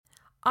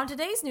On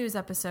today's news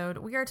episode,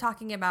 we are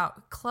talking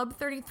about Club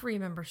 33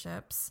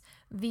 memberships,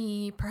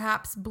 the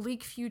perhaps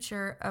bleak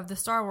future of the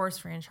Star Wars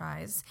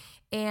franchise,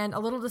 and a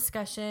little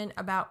discussion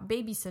about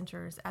baby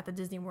centers at the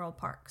Disney World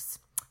parks.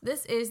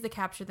 This is the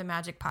Capture the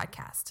Magic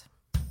podcast.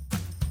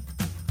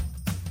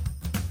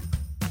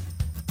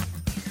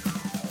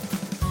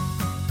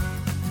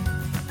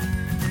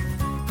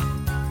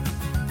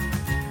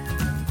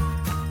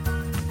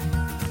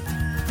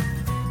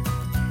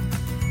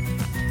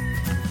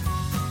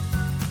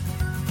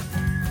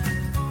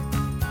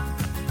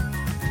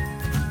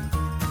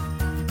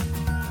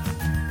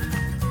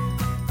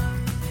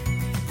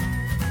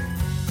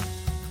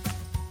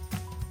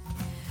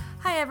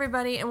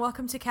 Everybody, and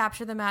welcome to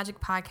Capture the Magic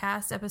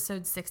podcast,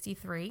 episode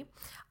 63.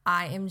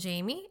 I am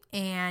Jamie,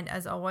 and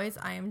as always,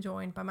 I am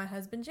joined by my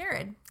husband,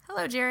 Jared.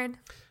 Hello, Jared.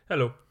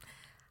 Hello.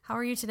 How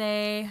are you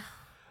today?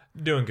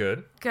 Doing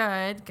good.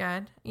 Good.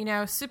 You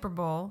know, the Super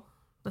Bowl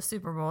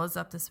is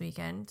up this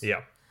weekend.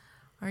 Yeah.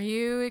 Are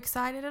you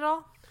excited at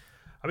all?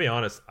 I'll be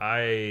honest,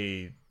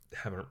 I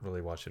haven't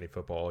really watched any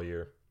football all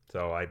year,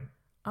 so I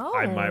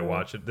might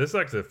watch it. This is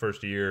actually the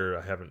first year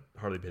I haven't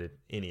hardly paid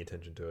any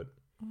attention to it.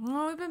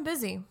 Well, we've been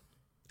busy.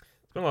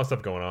 There's been a lot of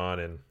stuff going on,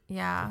 and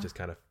yeah, it just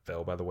kind of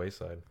fell by the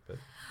wayside. But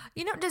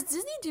you know, does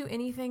Disney do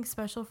anything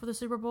special for the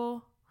Super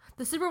Bowl?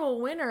 The Super Bowl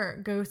winner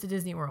goes to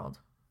Disney World.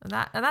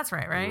 That's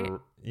right?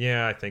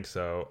 Yeah, I think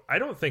so. I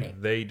don't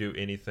think they do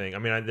anything. I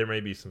mean, there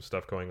may be some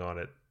stuff going on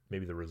at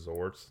maybe the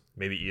resorts.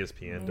 Maybe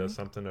ESPN does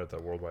something at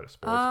the Worldwide of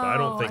Sports. But I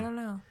don't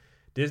know.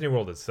 Disney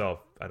World itself,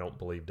 I don't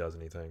believe, does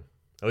anything.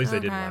 At least they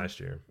didn't last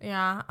year.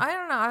 Yeah, I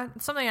don't know.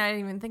 Something I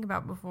didn't even think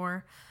about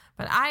before.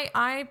 But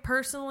I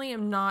personally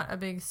am not a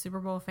big Super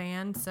Bowl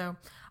fan, so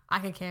I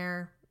could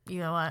care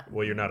either way.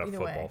 Well, you're not a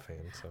football fan.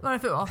 So. Not a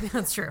football fan,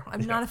 that's true.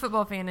 I'm not a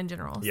football fan in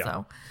general,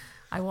 so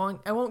I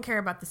won't care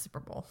about the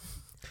Super Bowl.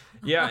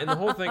 Yeah, and the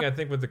whole thing, I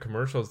think, with the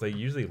commercials, they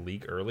usually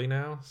leak early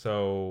now,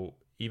 so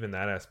even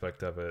that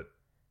aspect of it.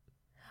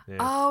 Yeah.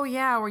 Oh,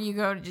 yeah, where you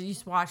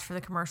just watch for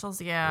the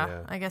commercials?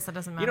 Yeah, I guess that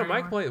doesn't matter. You know,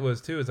 my point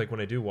was, too, is like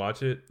when I do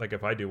watch it, like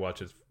if I do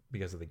watch it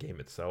because of the game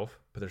itself,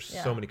 but there's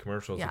so many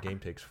commercials, the game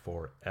takes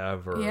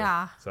forever.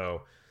 Yeah.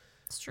 So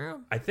it's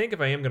true. I think if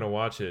I am going to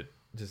watch it,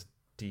 just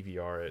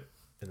DVR it,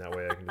 and that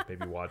way I can just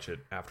maybe watch it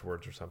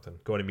afterwards or something.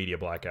 Go into media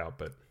blackout,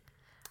 but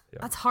yeah.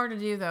 That's hard to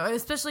do, though,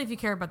 especially if you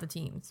care about the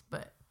teams,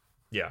 but...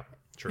 Yeah,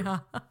 true. Yeah.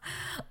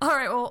 All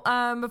right, well,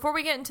 before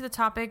we get into the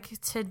topic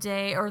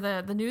today, or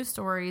the news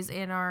stories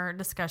in our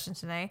discussion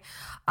today,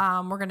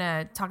 we're going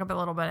to talk about a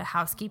little bit of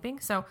housekeeping.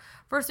 So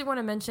first we want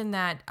to mention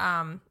that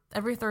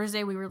every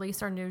Thursday we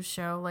release our news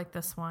show like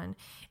this one,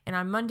 and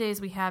on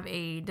Mondays we have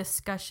a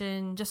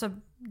discussion, just a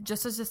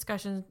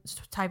discussion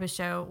type of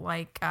show,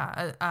 like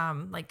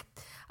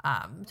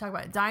talk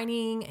about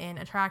dining and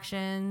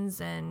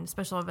attractions and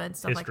special events,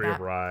 stuff history like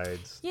that. History of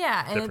rides.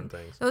 Yeah, and different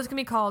things. Those can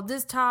be called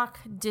Diz Talk,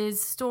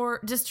 Diz Store,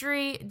 Diz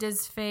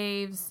Diz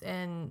Faves,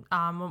 and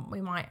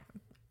we might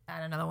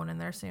add another one in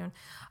there soon.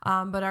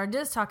 But our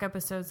Diz Talk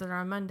episodes that are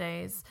on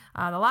Mondays,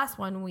 the last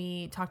one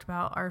we talked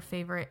about our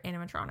favorite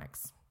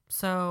animatronics.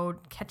 So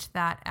catch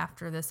that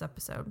after this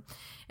episode.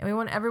 And we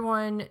want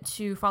everyone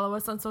to follow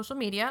us on social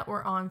media.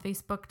 We're on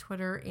Facebook,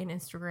 Twitter, and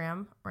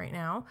Instagram right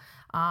now.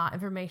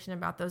 Information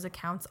about those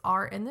accounts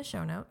are in the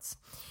show notes.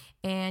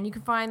 And you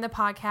can find the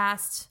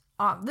podcast,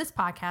 this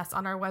podcast,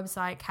 on our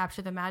website,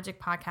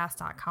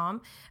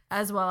 capturethemagicpodcast.com,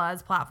 as well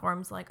as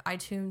platforms like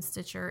iTunes,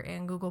 Stitcher,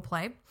 and Google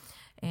Play.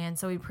 And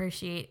so we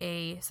appreciate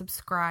a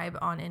subscribe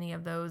on any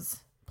of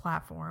those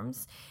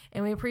platforms,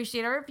 and we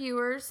appreciate our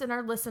viewers and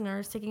our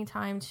listeners taking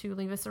time to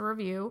leave us a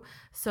review.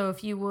 So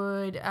if you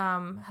would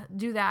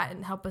do that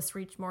and help us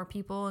reach more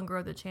people and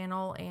grow the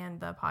channel and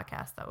the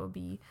podcast, that would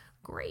be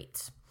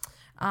great.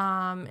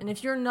 And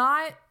if you're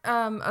not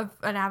an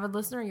avid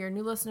listener, you're a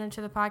new listener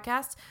to the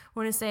podcast, I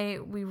want to say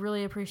we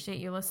really appreciate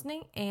you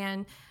listening.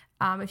 And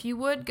if you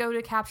would go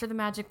to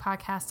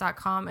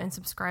capturethemagicpodcast.com and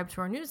subscribe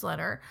to our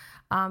newsletter,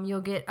 you'll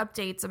get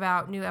updates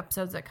about new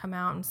episodes that come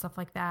out and stuff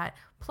like that.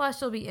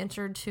 Plus, you'll be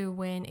entered to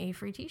win a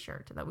free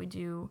t-shirt that we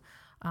do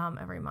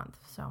every month.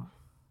 So,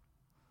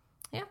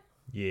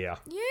 yeah.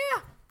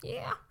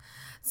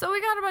 So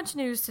we got a bunch of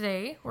news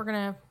today. We're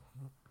going to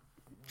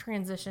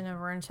transition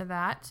over into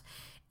that.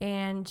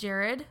 And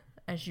Jared,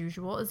 as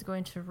usual, is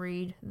going to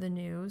read the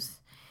news.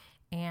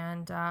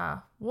 And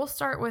we'll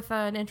start with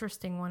an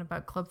interesting one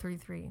about Club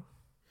 33.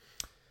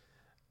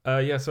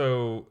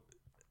 So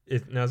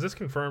now is this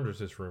confirmed or is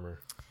this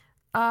rumor?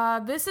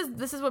 This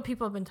is what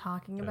people have been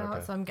talking about,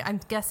 okay. So I'm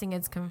guessing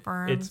it's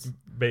confirmed. It's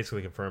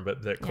basically confirmed,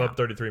 but that Club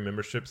 33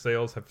 membership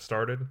sales have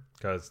started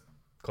because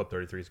Club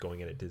 33 is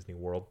going in at Disney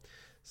World.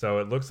 So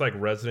it looks like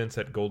residents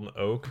at Golden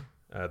Oak,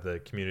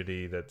 the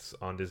community that's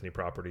on Disney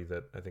property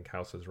that I think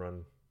houses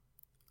run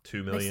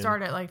 2 million. They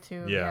start at like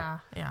 2. Yeah.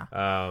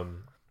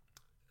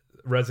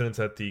 Residents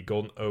at the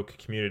Golden Oak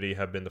community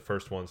have been the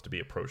first ones to be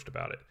approached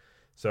about it.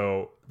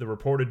 So the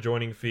reported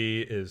joining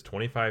fee is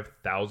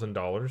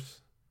 $25,000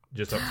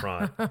 just up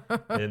front,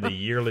 and the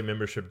yearly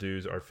membership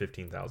dues are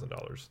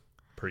 $15,000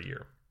 per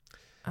year.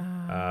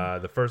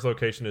 The first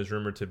location is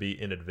rumored to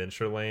be in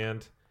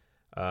Adventureland,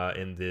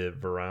 in the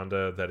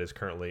veranda that is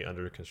currently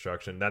under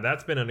construction. Now,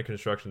 that's been under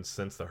construction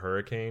since the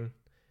hurricane.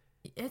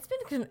 It's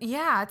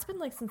been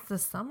like since the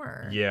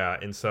summer. Yeah,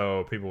 and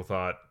so people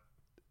thought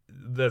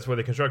that's why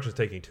the construction is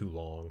taking too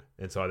long,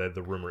 and so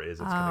the rumor is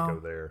it's going to go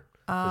there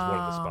as one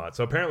of the spots.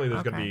 So apparently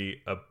there's going to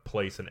be a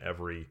place in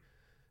every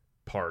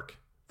park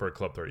for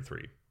Club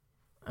 33.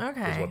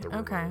 Okay. Is what the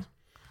rumor is.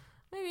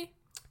 Maybe.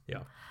 Yeah.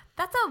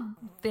 That's a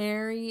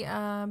very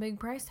big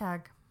price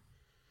tag.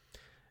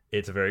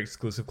 It's a very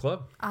exclusive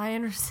club. I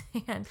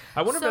understand.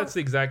 I wonder if that's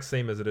the exact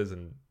same as it is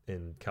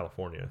in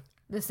California.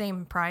 The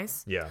same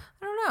price? Yeah.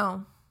 I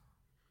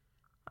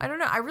don't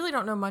know. I really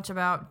don't know much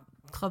about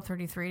Club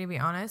 33, to be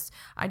honest.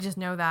 I just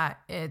know that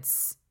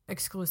it's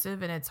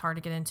exclusive and it's hard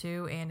to get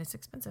into and it's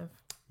expensive.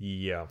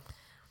 Yeah.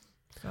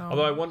 So,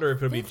 although I wonder if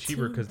it'll be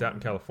cheaper because out in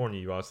California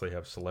you obviously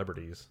have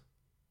celebrities.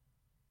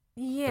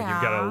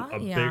 Yeah.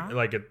 Like you've got a big,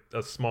 like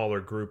a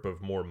smaller group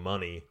of more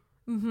money.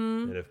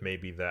 Mm-hmm. And if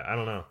maybe that, I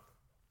don't know.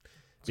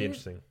 Be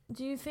interesting.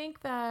 Do you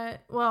think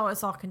that, well,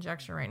 it's all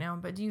conjecture right now,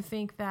 but do you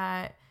think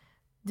that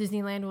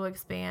Disneyland will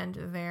expand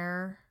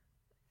their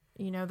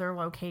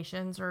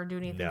locations or do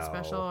anything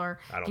special? Or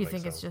do you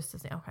think it's just the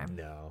same? Okay.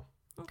 No.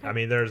 Okay. I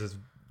mean, there's this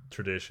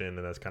tradition,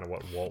 and that's kind of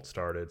what Walt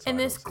started. So and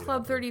this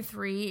Club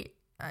 33,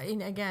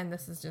 and again,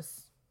 this is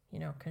just,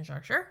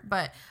 conjecture,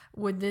 but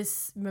would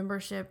this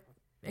membership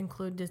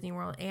include Disney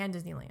World and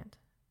Disneyland?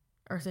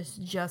 Or is this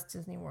just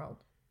Disney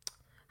World?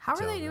 How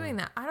are they doing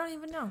that? I don't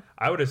even know.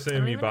 I would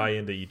assume you buy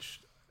into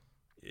each.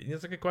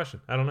 It's a good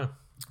question. I don't know.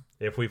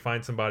 If we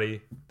find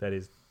somebody that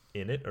is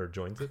in it or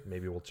joins it,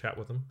 maybe we'll chat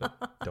with them, but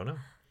don't know.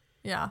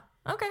 Yeah.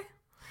 Okay.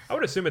 I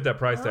would assume at that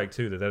price tag,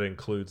 too, that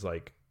includes,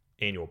 like,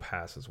 annual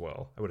pass as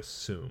well. I would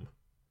assume.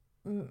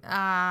 You're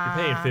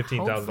paying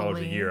 $15,000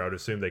 a year. I would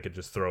assume they could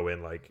just throw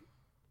in, like,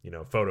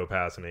 photo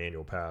pass and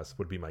annual pass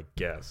would be my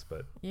guess,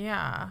 but.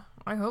 Yeah,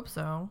 I hope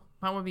so.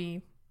 That would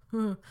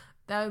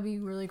be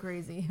really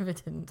crazy if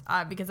it didn't,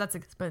 because that's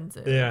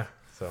expensive. Yeah,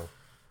 so.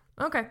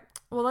 Okay,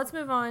 well, let's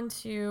move on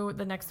to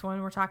the next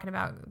one. We're talking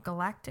about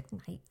Galactic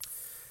Nights.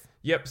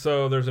 Yep,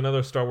 so there's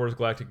another Star Wars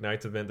Galactic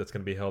Nights event that's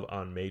going to be held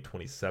on May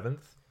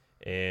 27th,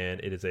 and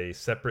it is a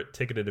separate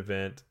ticketed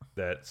event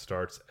that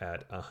starts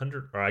at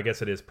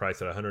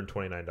priced at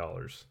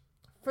 $129.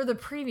 For the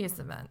previous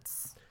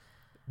events.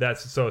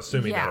 That's so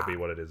assuming that'll be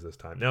what it is this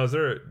time. Now,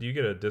 do you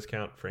get a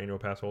discount for annual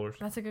pass holders?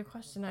 That's a good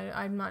question.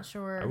 I'm not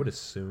sure. I would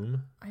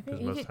assume. I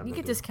think you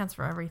get discounts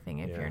for everything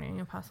if you're an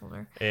annual pass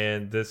holder.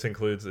 And this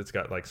includes, it's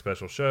got like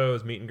special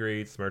shows, meet and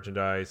greets,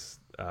 merchandise.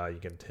 You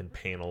can attend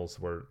panels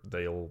where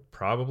they'll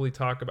probably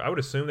talk about, I would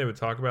assume they would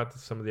talk about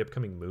some of the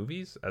upcoming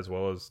movies as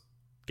well as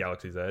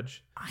Galaxy's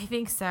Edge. I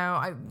think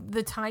so.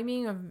 The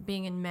timing of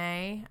being in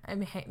May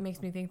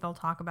makes me think they'll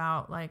talk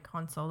about like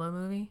Han Solo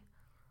movie.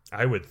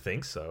 I would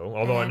think so.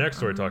 Although our next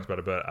story talks about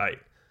it, but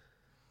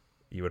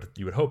you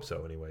would hope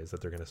so, anyways,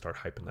 that they're going to start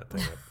hyping that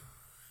thing up.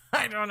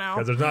 I don't know,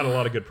 because there's not a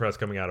lot of good press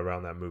coming out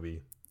around that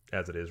movie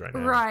as it is right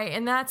now. Right,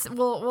 and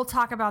we'll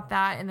talk about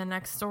that in the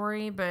next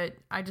story. But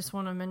I just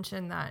want to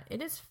mention that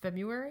it is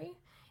February,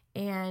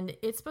 and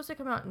it's supposed to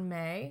come out in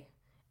May,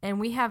 and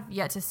we have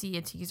yet to see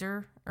a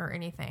teaser or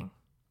anything.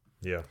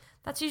 Yeah,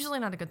 that's usually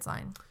not a good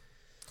sign.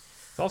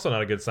 It's also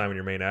not a good sign when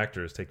your main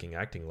actor is taking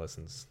acting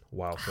lessons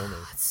while filming.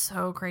 It's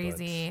so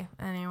crazy.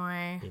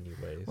 Anyways,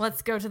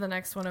 let's go to the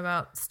next one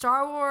about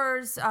Star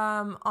Wars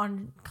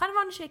on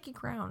shaky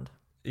ground.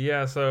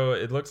 Yeah, so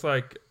it looks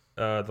like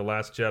The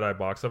Last Jedi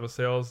box office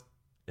sales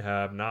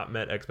have not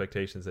met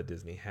expectations that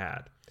Disney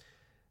had.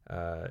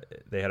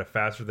 They had a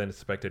faster than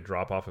expected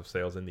drop off of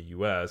sales in the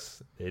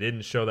US. They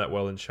didn't show that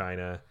well in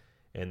China,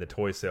 and the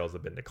toy sales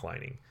have been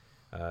declining.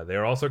 They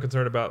are also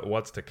concerned about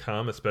what's to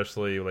come,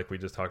 especially like we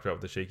just talked about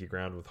with the shaky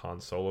ground with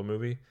Han Solo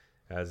movie,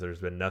 as there's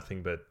been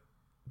nothing but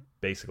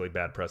basically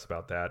bad press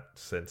about that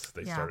since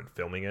they started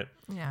filming it.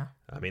 Yeah.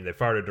 I mean, they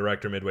fired a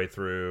director midway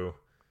through.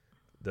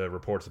 The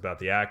reports about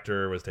the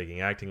actor was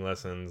taking acting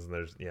lessons, and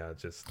there's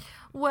just.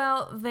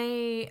 Well,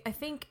 I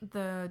think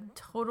the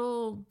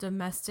total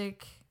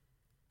domestic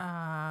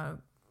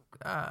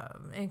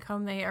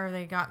income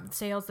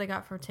sales they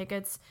got for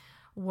tickets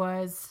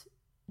was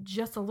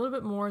just a little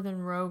bit more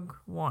than Rogue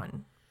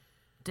One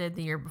did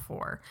the year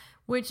before,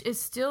 which is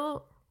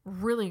still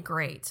really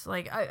great.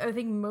 Like I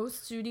think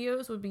most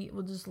studios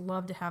would just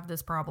love to have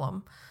this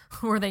problem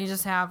where they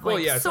just have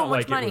so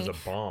much money. It was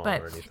a bomb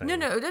but or anything.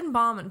 No, it didn't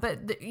bomb.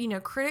 But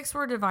critics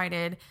were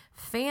divided,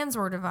 fans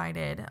were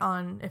divided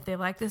on if they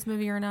like this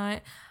movie or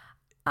not.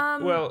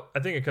 Well, I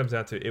think it comes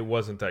down to it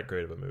wasn't that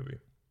great of a movie.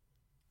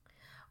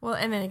 Well,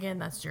 and then again,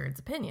 that's Jared's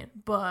opinion,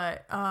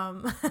 but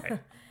I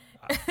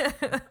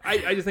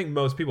just think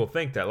most people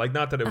think that. Like,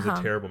 not that it was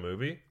a terrible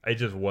movie. It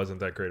just wasn't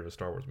that great of a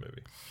Star Wars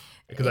movie.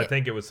 Because I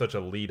think it was such a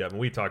lead up. And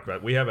we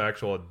have an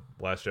actual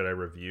Last Jedi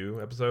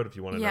review episode if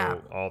you want to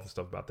know all the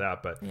stuff about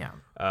that. But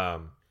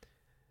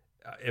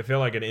it felt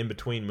like an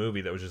in-between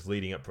movie that was just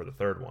leading up for the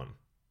third one.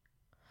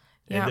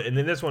 Yeah. And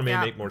then this one may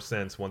make more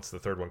sense once the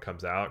third one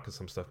comes out because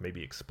some stuff may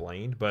be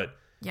explained. But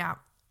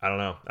I don't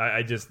know.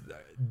 I just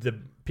the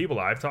people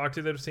I've talked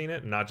to that have seen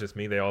it, not just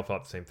me, they all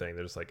thought the same thing.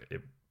 They're just like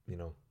it,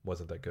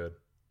 wasn't that good.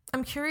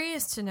 I'm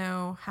curious to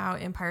know how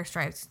Empire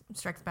Strikes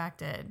Back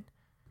did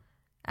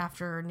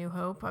after New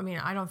Hope. I mean,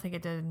 I don't think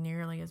it did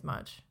nearly as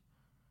much.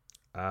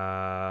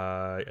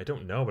 I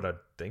don't know, but I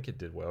think it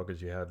did well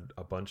because you had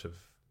a bunch of.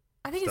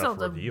 I think it still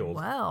did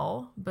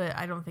well, but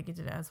I don't think it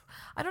did as.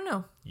 I don't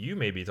know. You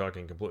may be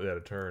talking completely out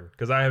of turn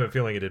because I have a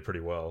feeling it did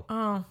pretty well.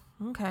 Oh,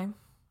 okay.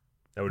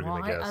 That would be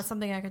my guess. That's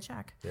something I could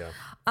check. Yeah.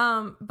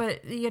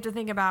 But you have to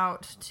think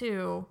about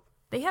too.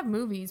 They have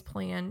movies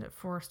planned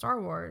for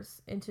Star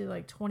Wars into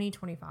like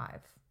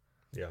 2025.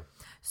 Yeah.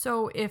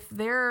 So if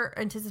they're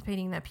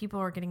anticipating that people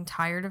are getting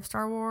tired of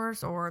Star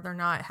Wars or they're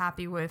not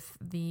happy with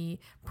the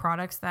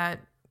products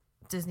that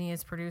Disney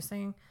is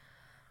producing,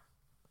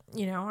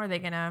 are they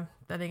gonna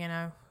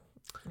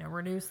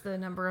reduce the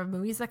number of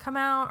movies that come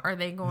out? Are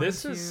they going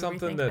this to is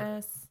something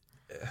rethink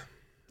that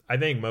I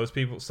think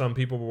some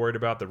people were worried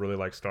about that really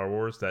like Star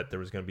Wars, that there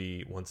was going to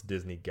be, once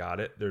Disney got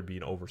it, there'd be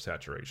an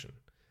oversaturation.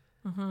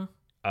 Mm-hmm.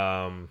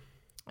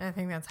 I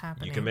think that's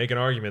happening. You can make an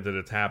argument that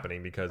it's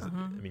happening because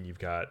you've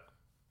got,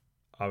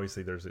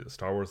 obviously there's a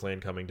Star Wars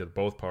Land coming to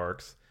both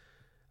parks,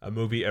 a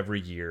movie every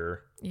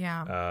year,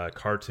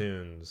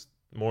 cartoons,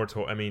 more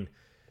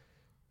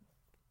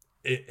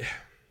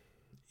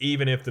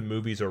even if the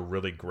movies are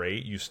really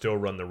great, you still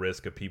run the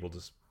risk of people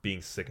just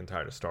being sick and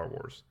tired of Star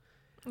Wars.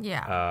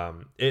 Yeah.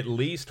 At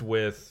least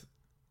with,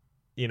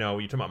 you're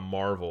talking about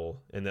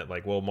Marvel, and that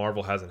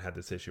Marvel hasn't had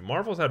this issue.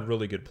 Marvel's had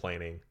really good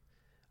planning.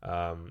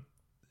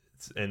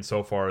 And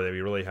so far they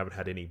really haven't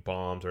had any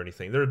bombs or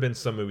anything. There have been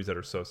some movies that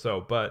are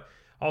so-so, but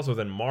also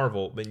then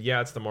Marvel,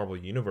 it's the Marvel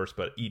universe,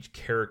 but each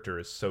character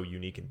is so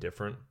unique and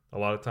different a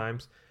lot of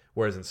times.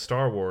 Whereas in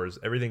Star Wars,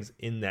 everything's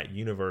in that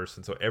universe,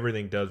 and so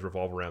everything does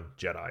revolve around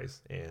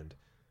Jedis and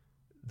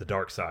the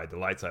dark side, the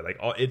light side.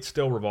 It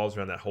still revolves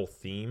around that whole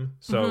theme.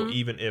 So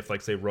even if,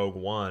 say, Rogue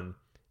One,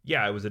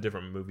 it was a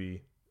different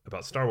movie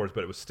about Star Wars,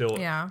 but it was still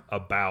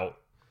about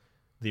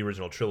the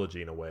original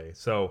trilogy in a way.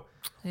 So,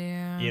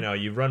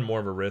 you run more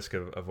of a risk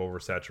of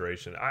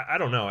oversaturation. I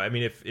don't know. I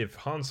mean, if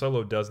Han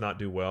Solo does not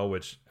do well,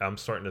 which I'm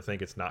starting to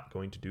think it's not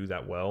going to do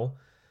that well,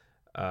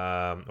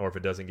 or if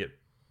it doesn't get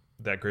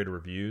that great of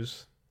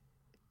reviews,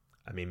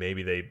 I mean,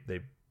 maybe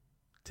they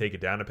take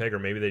it down a peg, or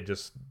maybe they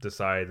just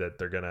decide that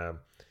they're going to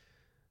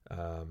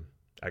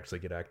actually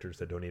get actors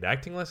that don't need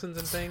acting lessons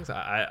and things.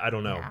 I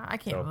don't know. Yeah, I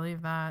can't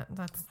believe that.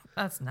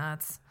 That's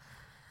nuts.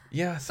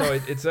 Yeah, so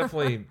it's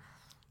definitely...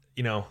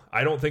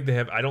 I don't think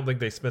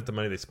they spent the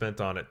money they spent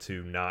on it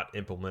to not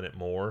implement it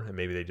more. And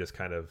maybe they just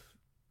kind of,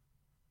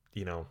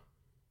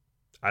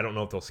 I don't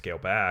know if they'll scale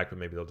back, but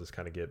maybe they'll just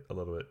kind of get a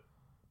little bit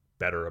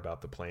better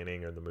about the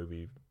planning or the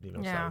movie,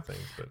 side of things.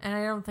 But. And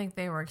I don't think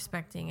they were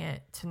expecting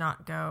it to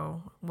not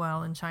go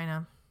well in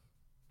China.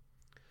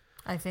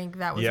 I think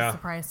that was a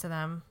surprise to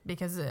them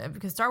because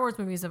Star Wars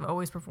movies have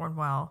always performed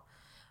well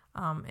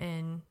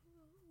in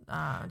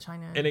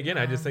China. And again,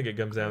 I just think it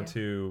comes down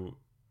to...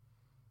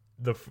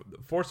 The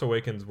Force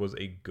Awakens was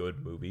a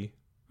good movie.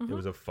 It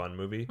was a fun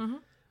movie.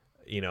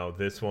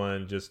 This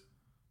one just,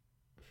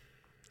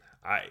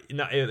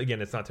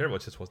 again, it's not terrible.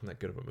 It just wasn't that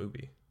good of a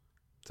movie.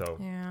 So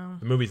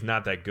the movie's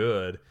not that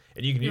good,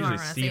 and you can usually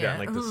see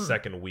that in the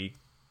second week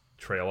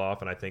trail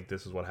off. And I think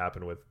this is what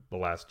happened with The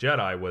Last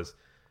Jedi. Was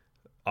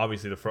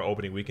obviously the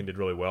opening weekend did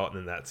really well, and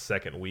then that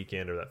second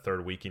weekend or that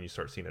third weekend you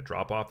start seeing a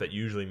drop off. That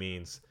usually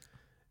means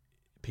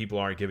people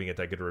aren't giving it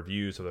that good a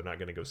review, so they're not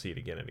going to go see it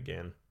again and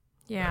again.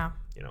 Yeah.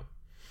 But,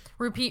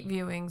 repeat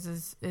viewings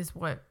is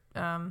what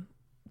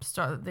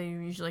they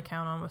usually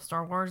count on with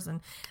Star Wars,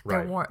 and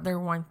there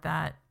weren't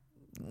that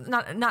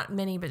not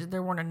many, but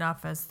there weren't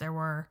enough as there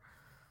were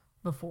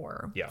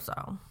before. Yeah.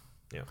 So.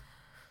 Yeah.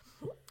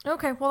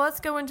 Okay, well, let's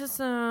go into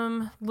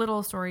some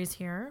little stories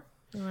here.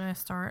 You want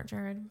to start,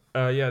 Jared?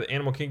 The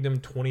Animal Kingdom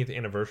 20th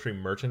anniversary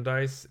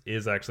merchandise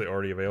is actually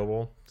already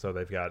available. So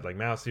they've got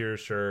mouse ears,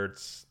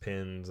 shirts,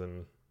 pins,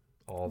 and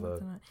all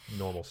the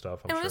normal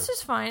stuff. I'm sure. This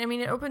is fine. I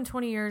mean, it opened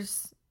 20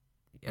 years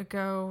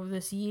ago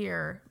this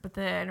year, but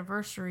the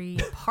anniversary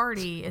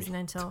party isn't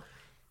until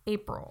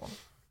April.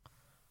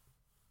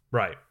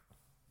 Right.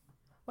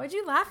 Why'd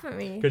you laugh at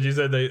me? Because you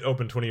said they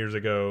opened 20 years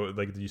ago.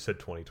 You said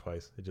 20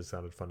 twice. It just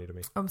sounded funny to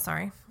me. I'm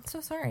sorry. I'm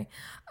so sorry.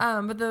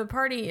 But the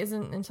party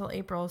isn't until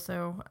April,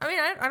 so I mean,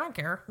 I don't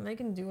care. They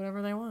can do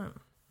whatever they want.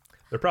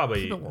 They're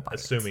probably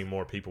assuming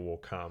more people will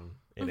come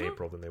in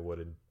April than they would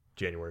in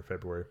January,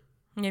 February.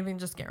 Maybe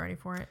just get ready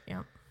for it.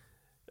 Yeah.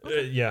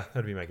 Yeah,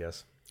 that'd be my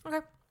guess. Okay.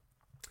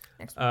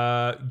 Next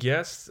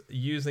guests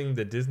using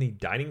the Disney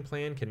Dining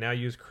Plan can now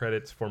use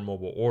credits for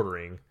mobile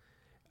ordering,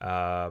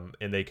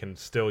 and they can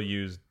still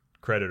use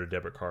credit or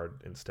debit card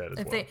instead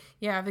as well.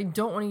 If they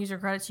don't want to use your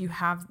credits, you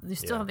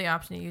still have the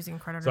option of using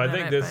credit or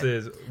debit. So I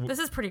think this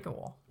is pretty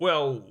cool.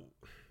 Well,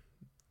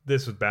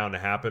 this was bound to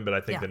happen, but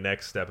I think the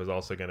next step is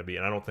also going to be,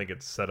 and I don't think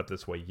it's set up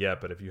this way yet,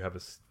 but if you have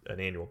an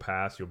annual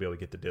pass, you'll be able to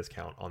get the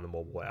discount on the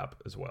mobile app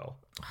as well.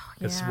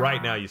 Because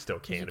right now you still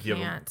can't. You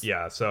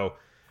can't. So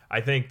I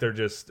think they're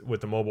just,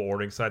 with the mobile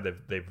ordering side,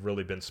 they've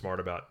really been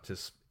smart about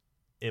just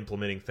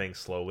implementing things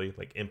slowly,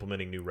 like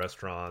implementing new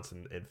restaurants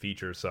and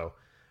features. So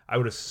I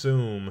would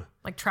assume,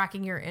 like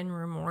tracking your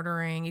in-room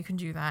ordering, you can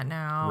do that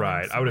now.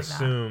 Right. I would like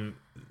assume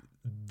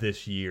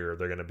this year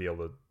they're going to be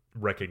able to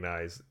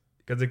recognize,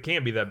 because it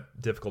can't be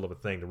that difficult of a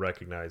thing to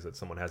recognize that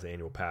someone has an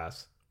annual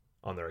pass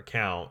on their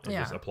account and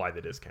just apply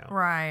the discount.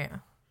 Right.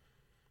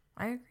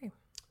 I agree.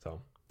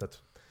 So but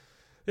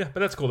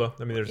that's cool though.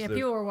 I mean, there's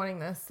people were wanting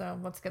this, so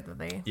that's good that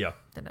they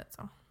did it.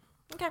 So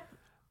okay.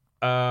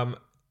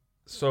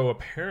 So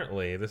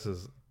apparently this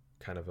is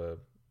kind of a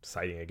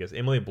sighting, I guess.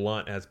 Emily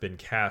Blunt has been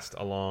cast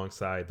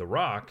alongside The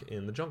Rock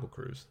in the Jungle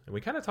Cruise, and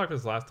we kind of talked about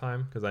this last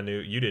time because I knew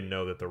you didn't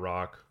know that The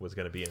Rock was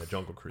going to be in a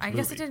Jungle Cruise movie. I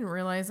guess I didn't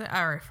realize it.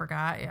 I already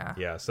forgot.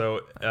 Yeah.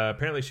 So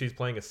apparently she's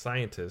playing a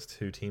scientist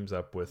who teams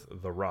up with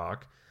The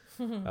Rock,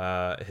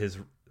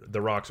 The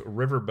Rock's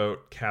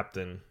riverboat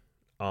captain,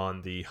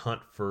 on the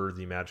hunt for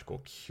the magical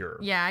cure.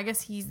 Yeah, I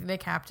guess he's the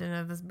captain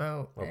of this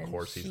boat. Of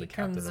course, he's the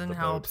captain of the boat.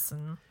 Helps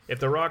and... If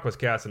The Rock was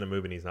cast in a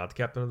movie and he's not the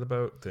captain of the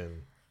boat,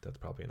 then that's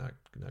probably not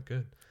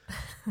good.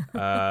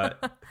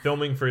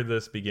 Filming for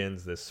this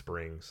begins this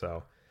spring,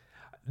 so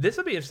this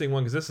will be an interesting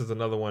one because this is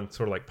another one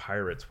sort of like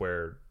Pirates,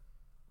 where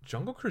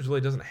Jungle Cruise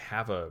really doesn't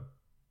have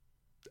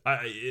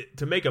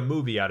to make a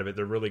movie out of it.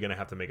 They're really going to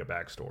have to make a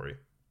backstory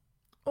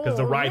because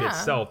the ride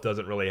itself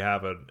doesn't really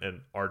have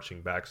an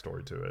arching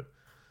backstory to it.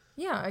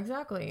 Yeah,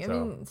 exactly. I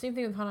mean, same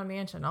thing with Haunted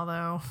Mansion,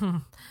 although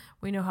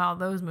we know how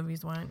those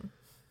movies went.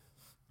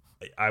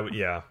 I would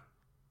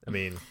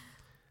think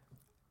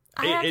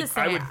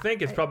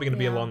it's probably going to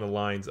be along the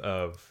lines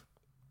of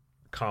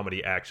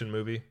comedy action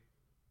movie,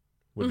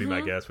 would be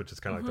my guess, which is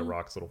kind of like The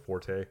Rock's little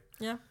forte.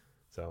 Yeah.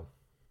 So.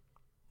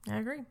 I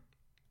agree.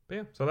 But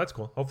yeah, so that's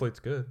cool. Hopefully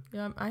it's good.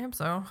 Yeah, I hope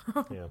so.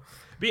 Yeah.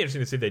 Be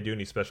interesting to see if they do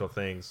any special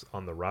things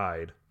on the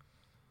ride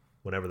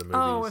whenever the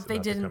movie's if they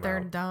didn't,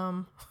 they're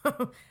dumb.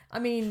 I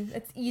mean,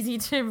 it's easy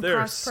to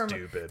They're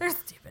stupid. They're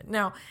stupid.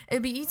 No,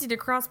 it'd be easy to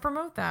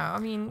cross-promote that. I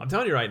mean... I'm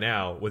telling you right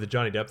now, with the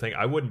Johnny Depp thing,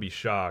 I wouldn't be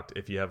shocked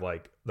if you have,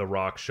 like, The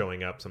Rock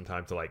showing up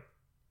sometime to, like,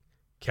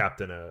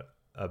 captain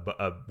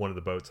one of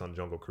the boats on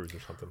Jungle Cruise or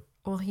something.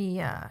 Well,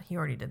 he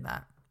already did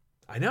that.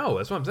 I know.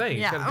 That's what I'm saying.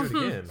 He's got to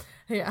do it again.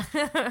 Yeah.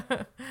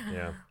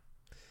 Yeah.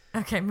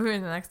 Okay,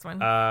 moving to the next one.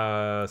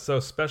 So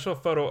special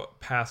photo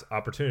pass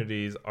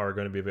opportunities are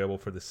going to be available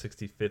for the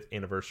 65th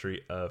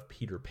anniversary of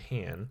Peter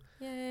Pan.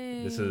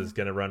 Yay. This is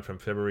going to run from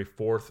February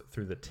 4th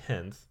through the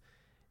 10th.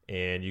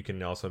 And you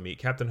can also meet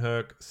Captain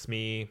Hook,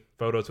 Smee,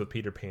 photos with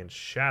Peter Pan's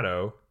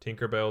shadow,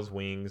 Tinkerbell's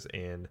wings,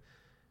 and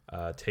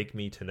Take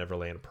Me to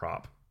Neverland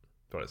prop.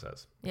 That's what it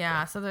says.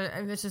 Yeah, so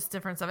there's just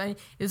different stuff. I mean,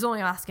 it was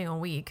only lasting a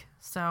week.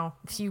 So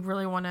if you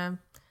really want to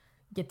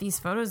get these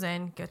photos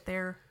in, get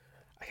there.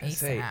 I gotta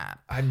say,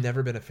 I've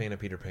never been a fan of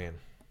Peter Pan.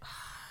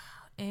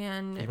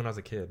 And even when I was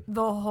a kid.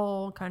 The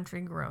whole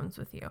country groans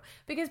with you.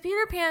 Because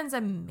Peter Pan's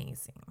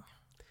amazing.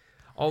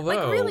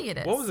 Although, really it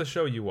is. What was the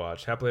show you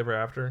watched? Happily Ever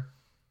After?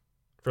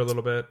 For a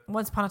little bit?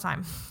 Once Upon a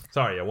Time.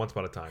 Sorry, yeah, Once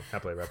Upon a Time.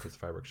 Happily Ever After is a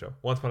fireworks show.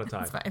 Once Upon a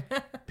Time. It's fine.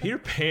 Peter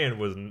Pan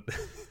was...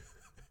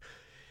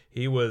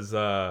 he was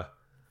kind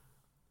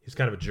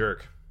of a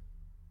jerk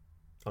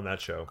on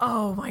that show.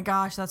 Oh my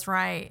gosh, that's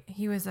right.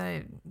 He was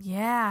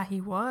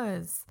he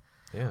was.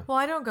 Yeah. Well,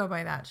 I don't go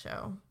by that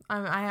show.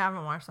 I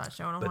haven't watched that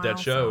show in a while. But that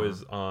show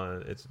is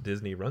on. It's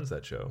Disney runs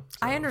that show. So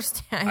I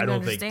understand. I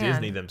don't think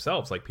Disney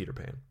themselves like Peter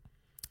Pan.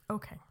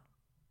 Okay.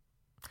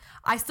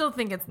 I still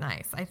think it's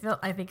nice. I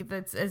think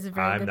it's a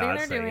very good thing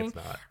they're doing. It's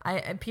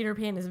not. Peter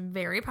Pan is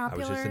very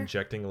popular. I was just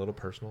injecting a little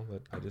personal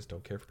that I just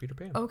don't care for Peter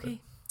Pan. Okay.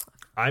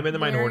 I'm in the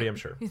minority, I'm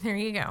sure. There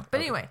you go.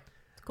 But anyway,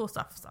 cool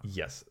stuff.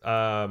 Yes.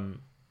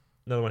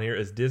 Another one here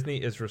is Disney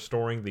is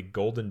restoring the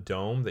Golden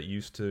Dome that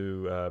used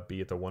to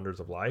be at the Wonders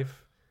of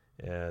Life,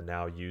 and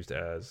now used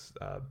as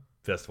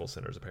festival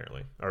centers,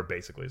 apparently, or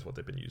basically is what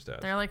they've been used as.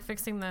 They're like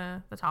fixing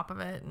the top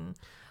of it and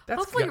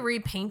hopefully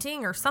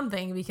repainting or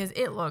something, because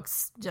it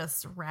looks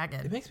just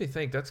ragged. It makes me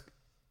think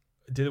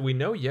did we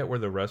know yet where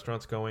the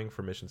restaurant's going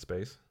for Mission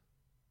Space?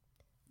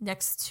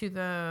 Next to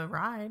the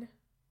ride.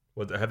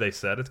 Well, have they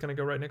said it's going to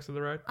go right next to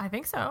the ride? I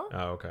think so.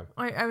 Oh, okay.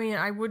 I mean,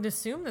 I would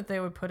assume that they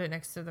would put it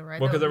next to the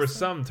ride. Well, because there was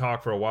some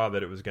talk for a while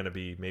that it was going to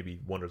be maybe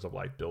Wonders of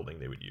Life building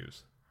they would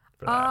use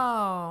for that.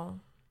 Oh.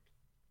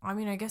 I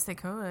mean, I guess they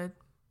could.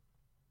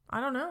 I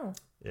don't know.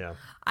 Yeah.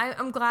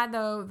 I'm glad,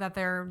 though, that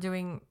they're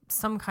doing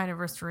some kind of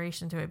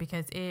restoration to it,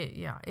 because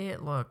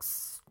it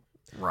looks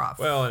rough.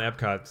 Well, and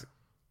Epcot's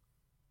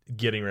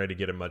getting ready to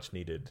get a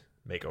much-needed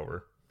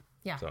makeover.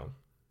 Yeah. So,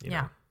 you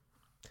know.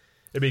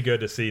 It'd be good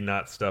to see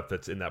not stuff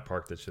that's in that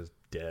park that's just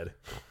dead,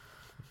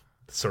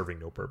 serving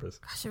no purpose.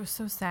 Gosh, it was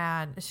so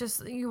sad. It's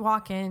just, you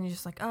walk in and you're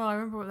just like, oh, I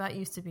remember what that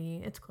used to be.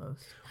 It's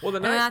closed. Well,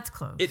 that's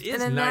closed. It is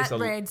and then nice. That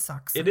ride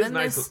sucks. It is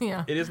nice.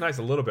 It is nice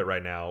a little bit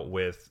right now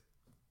with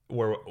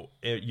where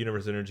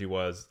Universal Energy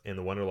was in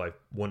the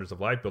Wonders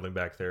of Life building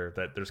back there.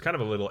 That there's kind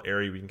of a little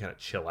area where you can kind of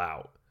chill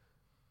out.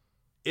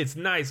 It's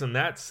nice in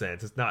that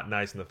sense. It's not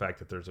nice in the fact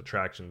that there's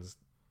attractions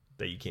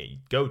that you can't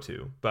go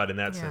to. But in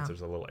that sense,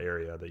 there's a little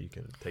area that you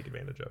can take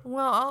advantage of.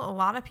 Well, a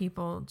lot of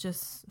people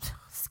just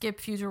skip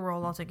Future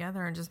World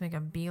altogether and just make a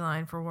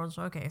beeline for World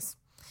Showcase.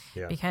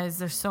 Yeah. Because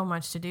there's so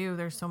much to do.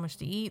 There's so much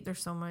to eat.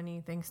 There's so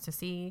many things to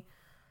see,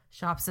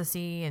 shops to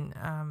see. And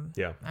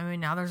I mean,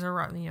 now there's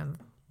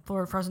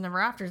Florida Frozen Ever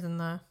Afters in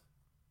the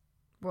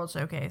World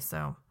Showcase.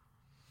 So,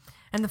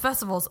 and the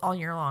festival's all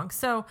year long.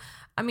 So,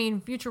 I mean,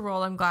 Future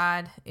World, I'm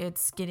glad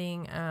it's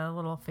getting a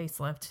little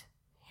facelift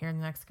here in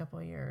the next couple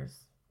of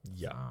years.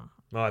 Yeah. So.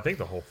 Well, I think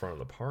the whole front of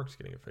the park's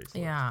getting a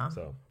facelift. Yeah.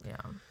 So yeah,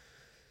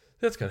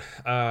 that's good.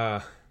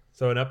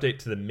 So an update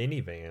to the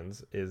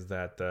minivans is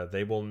that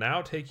they will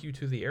now take you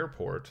to the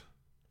airport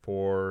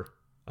for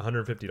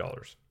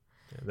 $150.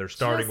 They're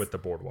starting with the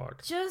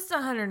boardwalk. Just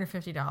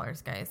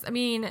 $150, guys. I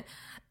mean,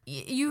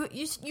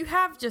 you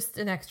have just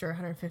an extra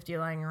 $150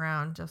 lying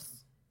around,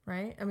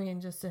 right? I mean,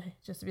 just to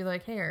be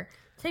like, here,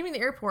 take me to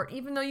the airport,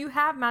 even though you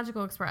have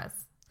Magical Express.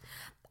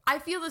 I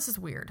feel this is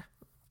weird.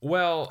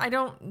 Well, I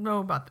don't know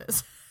about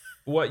this.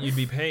 What you'd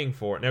be paying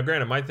for now?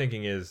 Granted, my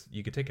thinking is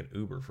you could take an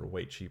Uber for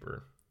way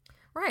cheaper.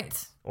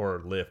 Right. Or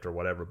Lyft or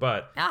whatever.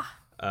 But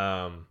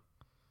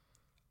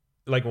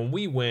like when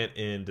we went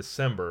in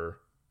December,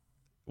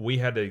 we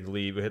had to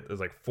leave. It was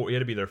like you had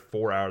to be there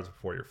 4 hours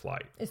before your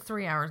flight. It's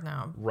 3 hours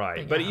now.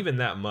 Right. But even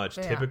that much,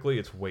 typically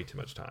it's way too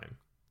much time.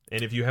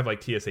 And if you have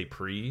like TSA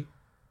pre,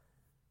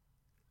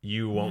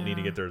 you won't need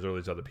to get there as early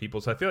as other people.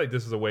 So I feel like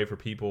this is a way for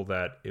people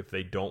that if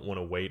they don't want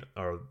to wait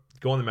or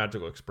go on the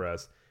Magical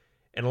Express,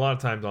 and a lot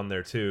of times on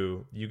there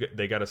too,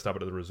 they got to stop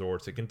at the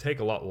resorts. It can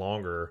take a lot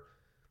longer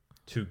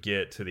to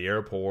get to the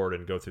airport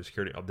and go through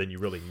security than you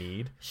really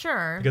need.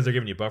 Sure. Because they're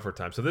giving you buffer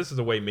time. So this is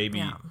a way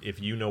maybe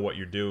if you know what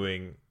you're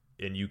doing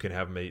and you can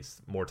have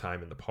more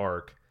time in the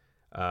park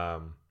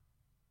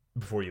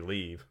before you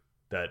leave.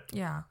 I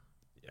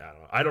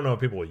don't know if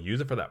people will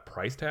use it for that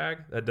price tag.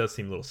 That does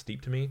seem a little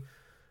steep to me.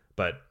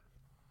 But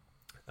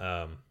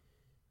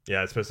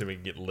especially when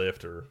you get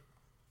Lyft or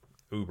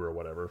Uber or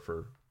whatever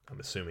for, I'm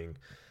assuming,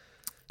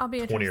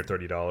 $20 or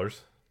 $30.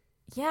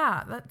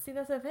 Yeah, that's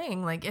the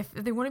thing. Like, if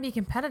they want to be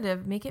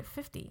competitive, make it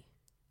 $50.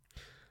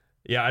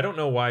 Yeah, I don't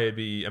know why it'd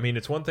be. I mean,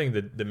 it's one thing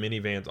that the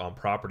minivans on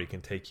property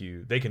can take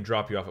you. They can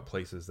drop you off at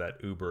places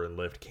that Uber and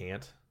Lyft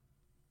can't.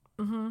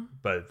 Mm-hmm.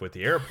 But with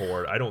the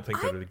airport, I don't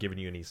think they're giving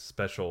you any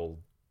special.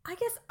 I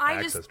guess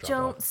I just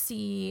don't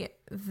see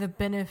the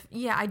benefit.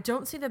 Yeah, I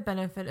don't see the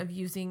benefit of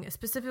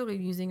specifically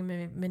using a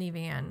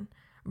minivan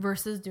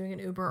versus doing an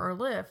Uber or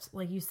Lyft,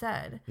 like you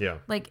said. Yeah.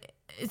 Like,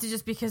 is it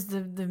just because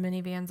the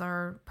minivans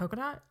are polka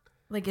dot?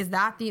 Like, is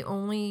that the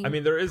only? I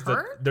mean, there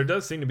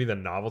does seem to be the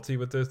novelty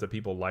with this that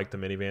people like the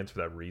minivans for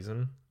that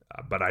reason.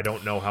 But I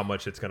don't know how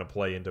much it's going to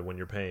play into when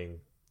you're paying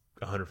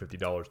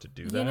 $150 to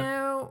do that. You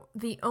know,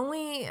 the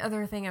only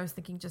other thing I was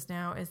thinking just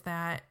now is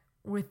that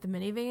with the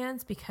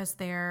minivans, because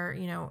they're,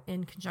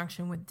 in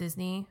conjunction with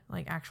Disney,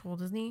 like actual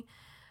Disney,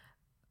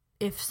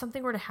 if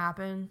something were to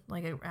happen,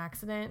 like an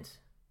accident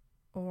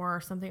or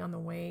something on the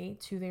way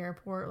to the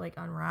airport, like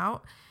en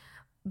route,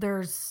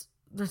 there's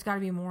got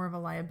to be more of a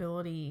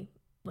liability.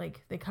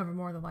 Like, they cover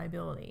more of the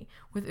liability.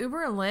 With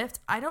Uber and Lyft,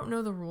 I don't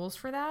know the rules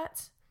for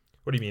that.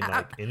 What do you mean,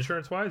 like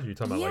insurance-wise? Or are you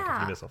talking about like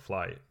if you miss a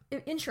flight?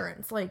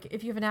 Insurance, like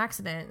if you have an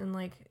accident and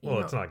like. Well,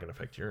 it's not going to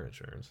affect your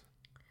insurance.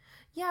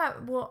 Yeah,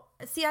 well,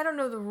 see, I don't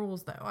know the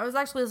rules though. I was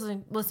actually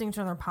listening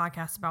to another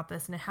podcast about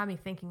this, and it had me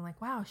thinking, like,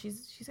 wow,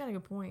 she's got a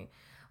good point.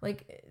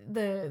 Like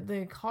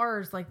the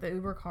cars, like the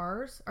Uber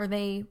cars, are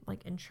they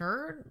like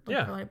insured?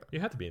 Like, you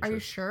have to be insured. Are you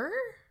sure?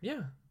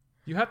 Yeah,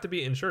 you have to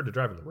be insured to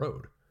drive on the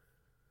road.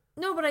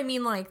 No, but I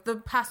mean, like, the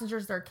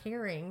passengers they're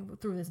carrying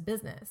through this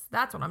business.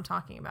 That's what I'm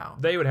talking about.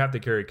 They would have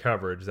to carry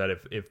coverage that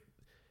if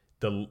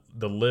the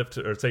Lyft,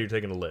 or say you're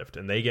taking a Lyft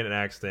and they get an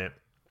accident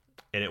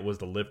and it was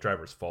the Lyft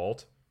driver's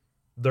fault,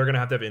 they're going to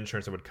have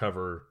insurance that would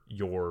cover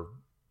your,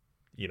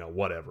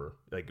 whatever,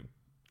 like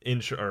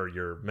or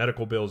your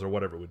medical bills or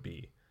whatever it would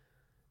be.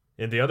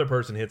 And the other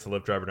person hits the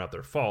Lyft driver, not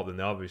their fault, then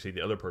obviously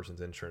the other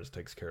person's insurance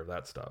takes care of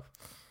that stuff.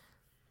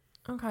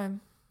 Okay.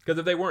 Because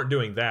if they weren't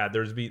doing that,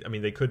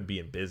 they couldn't be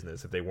in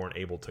business if they weren't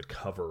able to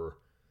cover,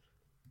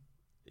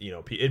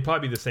 it'd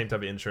probably be the same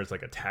type of insurance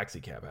like a taxi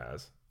cab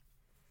has.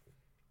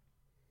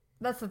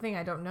 That's the thing.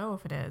 I don't know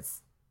if it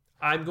is.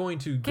 I'm going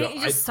to go. Can't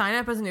you just sign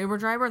up as an Uber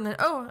driver and then,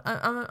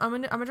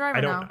 I'm a driver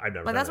now? I've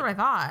never. But that's what I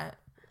thought.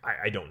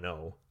 I don't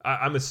know.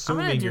 I'm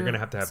assuming you're going to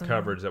have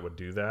coverage that would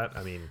do that.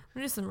 I mean, I'm going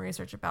to do some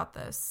research about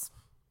this.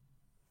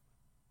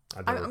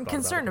 I'm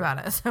concerned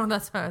about it, so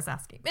that's what I was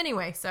asking.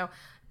 Anyway, so.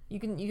 You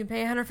can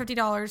pay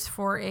 $150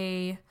 for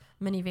a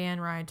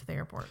minivan ride to the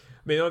airport. I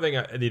mean, the only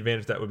thing, the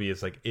advantage that would be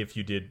is like if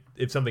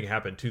something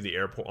happened to the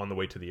airport on the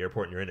way to the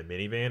airport and you're in a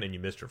minivan and you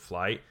missed your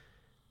flight,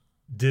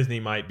 Disney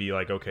might be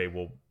like, okay,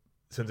 well,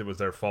 since it was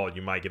their fault,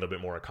 you might get a bit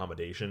more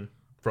accommodation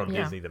from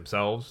Disney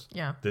themselves.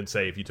 Yeah. Than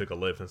say if you took a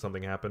Lyft and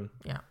something happened.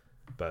 Yeah.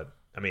 But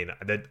I mean,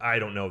 I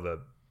don't know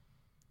the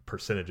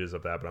percentages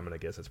of that, but I'm gonna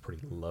guess it's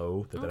pretty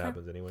low that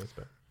happens anyways.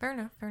 But fair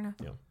enough.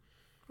 Yeah.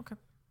 Okay.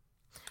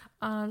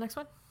 Next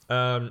one.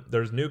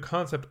 There's new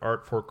concept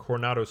art for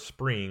Coronado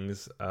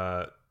Springs.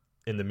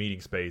 in the meeting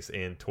space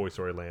in Toy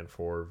Story Land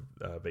for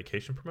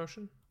vacation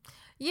promotion.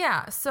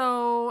 Yeah,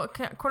 so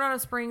Coronado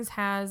Springs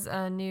has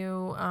a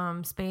new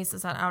space.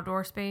 It's an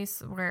outdoor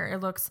space where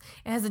it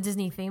has a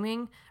Disney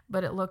theming,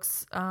 but it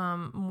looks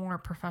more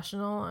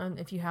professional. And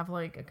if you have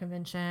like a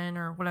convention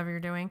or whatever you're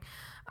doing,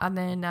 and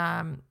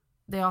then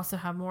they also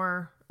have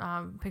more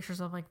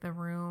pictures of like the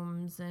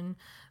rooms and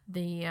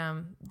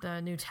the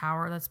new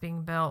tower that's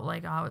being built.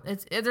 Like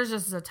there's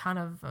just a ton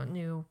of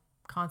new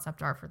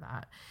concept art for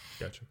that.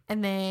 Gotcha.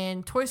 And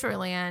then Toy Story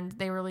Land,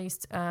 they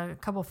released a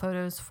couple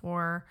photos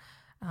for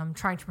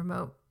trying to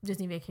promote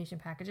Disney vacation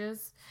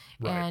packages.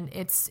 Right. And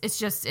it's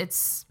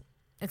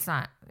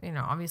not,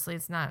 obviously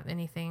it's not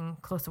anything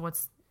close to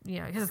what's,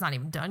 because it's not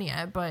even done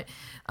yet, but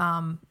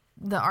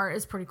the art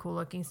is pretty cool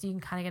looking. So you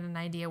can kind of get an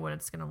idea what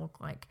it's going to look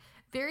like.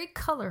 Very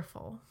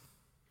colorful.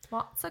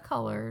 Lots of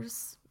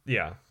colors.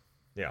 Yeah.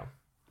 Yeah.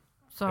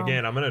 So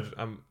again, I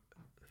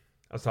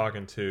was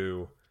talking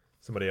to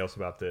somebody else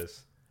about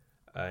this,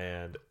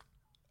 and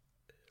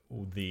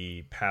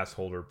the pass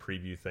holder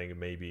preview thing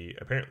maybe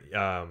apparently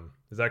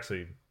is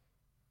actually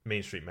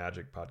Main Street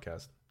Magic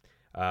podcast,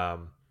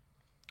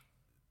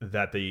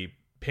 that the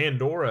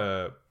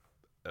Pandora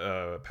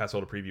pass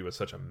holder preview was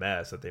such a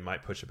mess that they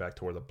might push it back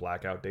to where the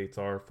blackout dates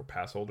are for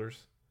pass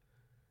holders.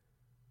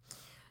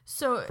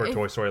 So for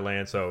Toy Story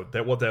Land. So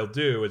that what they'll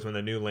do is when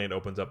the new land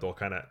opens up, they'll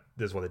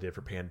this is what they did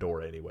for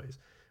Pandora anyways,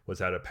 was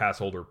had a pass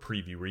holder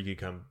preview where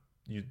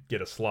you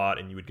get a slot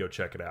and you would go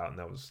check it out, and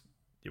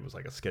it was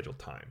like a scheduled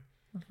time.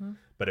 Mm-hmm.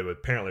 But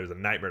apparently it was a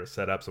nightmare to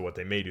set up. So what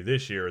they may do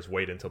this year is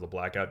wait until the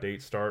blackout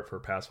dates start for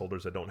pass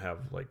holders that don't have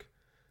like.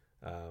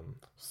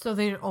 So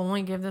they'd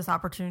only give this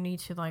opportunity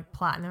to like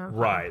platinum.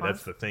 Right,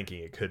 that's the thinking.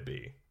 It could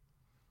be.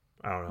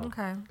 I don't know.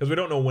 Okay. Because we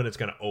don't know when it's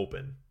going to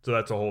open. So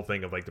that's the whole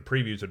thing of like the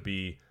previews would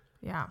be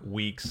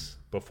weeks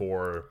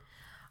before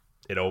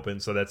it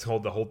opens. So that's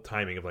the whole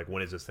timing of like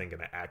when is this thing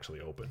going to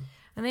actually open.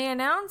 And they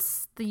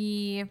announced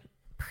the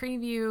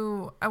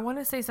preview, I want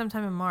to say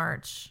sometime in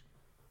March.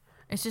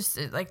 It's just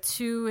like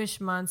 2-ish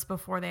months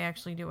before they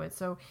actually do it.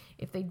 So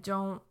if they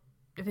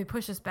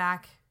push us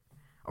back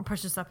or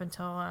push us up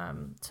until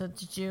to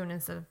June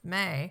instead of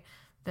May,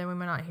 then we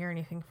might not hear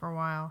anything for a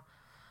while.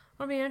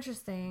 It'll be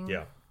interesting.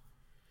 Yeah.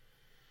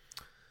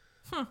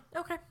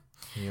 Okay.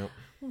 Yep.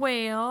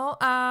 Well,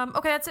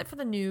 okay, that's it for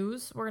the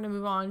news. We're going to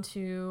move on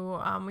to,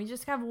 we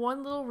just have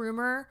one little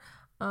rumor,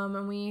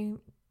 and we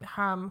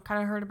kind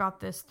of heard about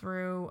this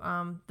through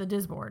the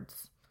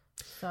Disboards.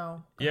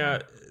 So yeah,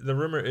 the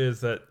rumor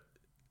is that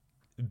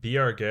Be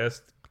Our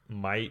Guest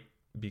might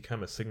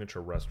become a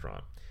signature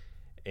restaurant,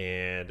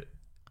 and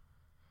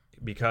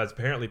because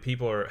apparently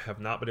people have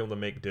not been able to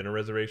make dinner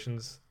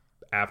reservations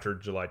after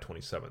July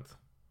 27th,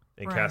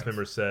 and cast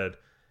members said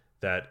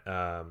that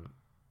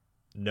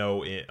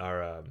no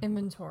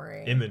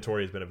inventory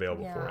has been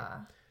available for it.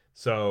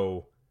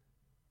 So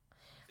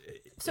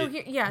it's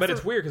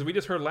weird because we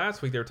just heard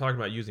last week they were talking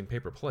about using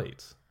paper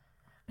plates.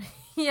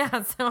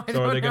 Yeah, so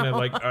are they gonna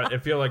like? I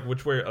feel like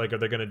which way? Like, are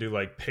they gonna do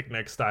like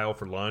picnic style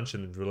for lunch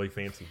and really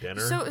fancy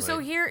dinner? So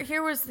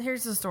here's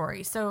the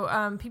story.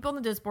 So people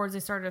in the Disboards, they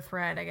started a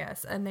thread, I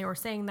guess, and they were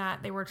saying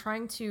that they were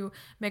trying to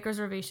make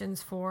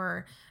reservations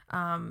for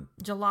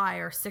July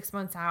or 6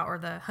 months out, or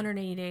the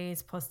 180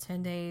 days plus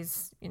 10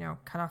 days,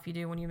 cutoff you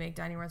do when you make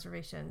dining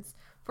reservations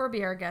for a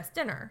Be Our Guest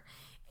dinner.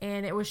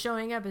 And it was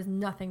showing up as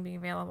nothing being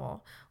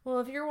available.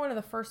 Well, if you're one of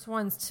the first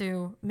ones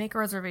to make a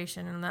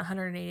reservation in the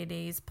 180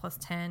 days plus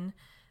 10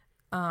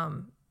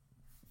 time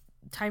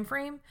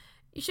frame,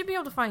 you should be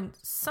able to find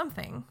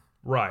something.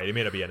 Right. It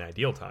may not be an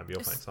ideal time, but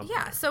you'll find something.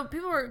 Yeah. So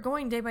people were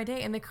going day by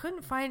day, and they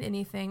couldn't find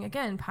anything,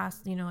 again,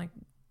 past, like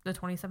the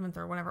 27th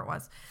or whatever it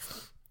was.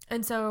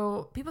 And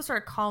so people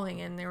started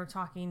calling, and they were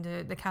talking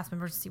to the cast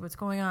members to see what's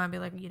going on, be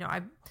like,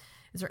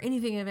 is there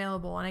anything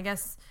available? And I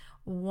guess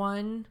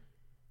one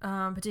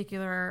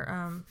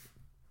particular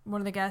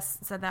one of the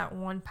guests said that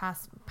one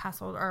pass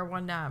holder or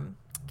one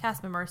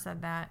cast member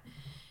said that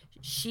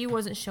she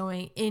wasn't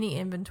showing any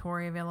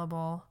inventory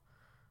available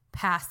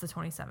past the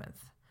 27th,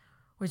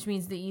 which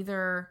means they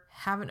either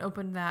haven't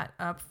opened that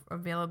up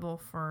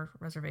available for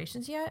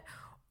reservations yet,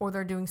 or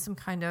they're doing some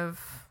kind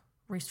of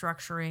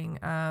restructuring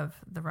of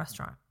the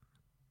restaurant.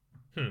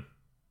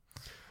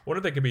 What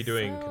if they could be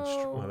doing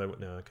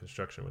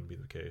construction wouldn't be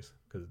the case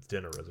because it's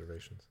dinner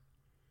reservations.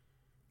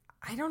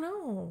 I don't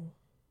know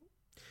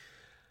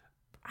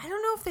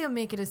if they'll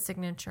make it a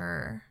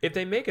signature. If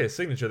they make it a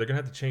signature, they're going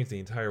to have to change the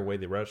entire way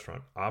the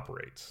restaurant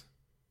operates.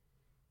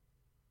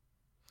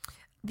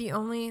 The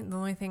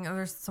only thing,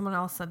 there's someone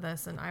else said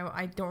this, and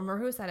I don't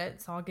remember who said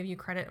it, so I'll give you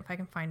credit if I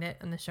can find it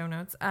in the show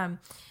notes.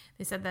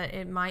 They said that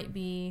it might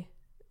be,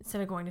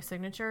 instead of going to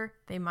signature,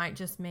 they might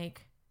just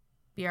make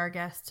Be Our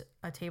Guest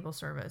a table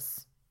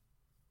service,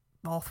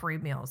 all 3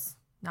 meals,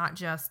 not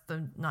just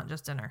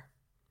dinner.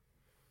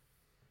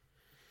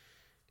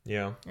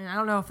 Yeah. And I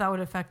don't know if that would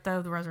affect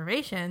the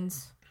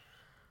reservations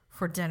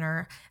for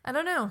dinner. I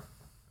don't know.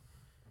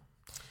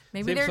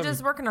 Maybe they're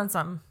just working on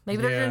something.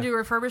 Maybe they're going to do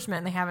refurbishment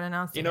and they haven't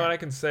announced it. You know what I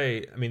can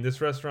say? I mean,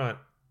 this restaurant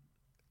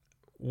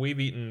we've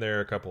eaten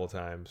there a couple of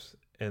times,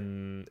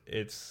 and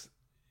it's,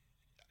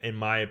 in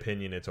my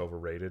opinion, it's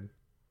overrated.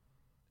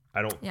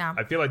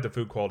 I feel like the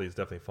food quality has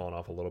definitely fallen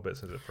off a little bit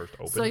since it first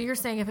opened. So you're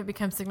saying if it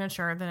becomes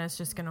signature, then it's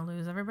just going to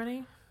lose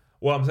everybody?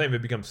 Well, I'm saying if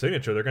it becomes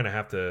signature, they're going to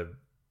have to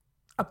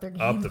up their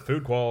game. Up the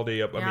food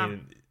quality. I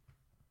mean,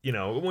 you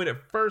know, when it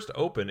first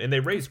opened, and they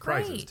raised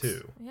prices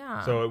too.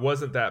 Yeah. So it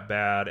wasn't that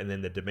bad, and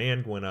then the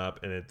demand went up,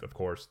 and it, of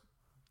course,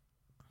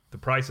 the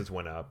prices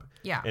went up.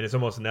 Yeah. And it's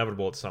almost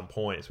inevitable at some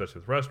point,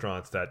 especially with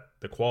restaurants, that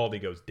the quality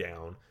goes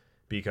down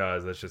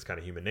because that's just kind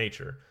of human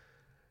nature.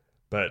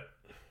 But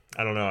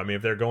I don't know. I mean,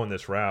 if they're going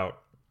this route,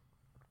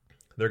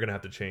 they're going to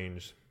have to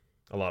change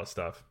a lot of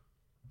stuff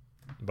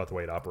about the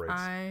way it operates.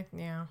 I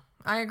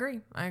agree.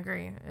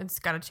 It's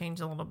got to change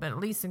a little bit, at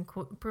least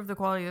improve the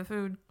quality of the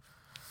food.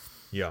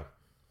 Yeah.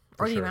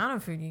 Or the amount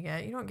of food you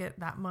get. You don't get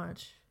that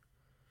much.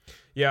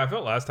 Yeah, I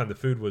felt last time the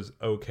food was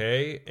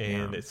okay,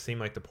 and it seemed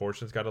like the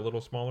portions got a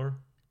little smaller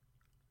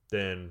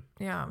than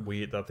I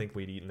think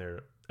we'd eaten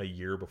there a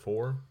year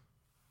before,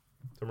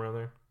 somewhere around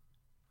there.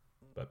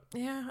 But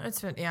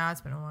it's been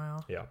a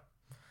while. Yeah.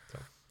 So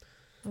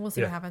we'll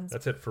see what happens.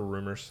 That's it for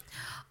rumors.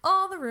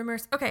 All the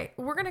rumors. Okay,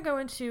 we're going to go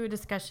into a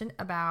discussion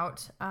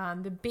about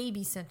the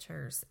baby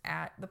centers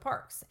at the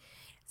parks.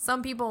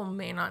 Some people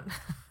may not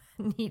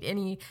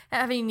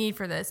have any need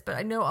for this, but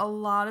I know a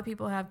lot of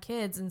people have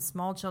kids and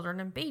small children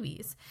and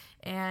babies,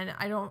 and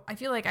I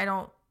feel like I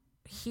don't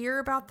hear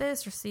about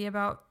this or see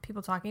about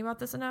people talking about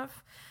this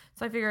enough,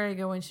 so I figured I'd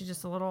go into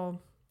just a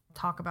little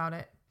talk about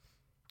it,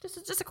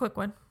 just a quick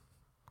one.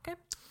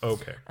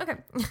 Okay.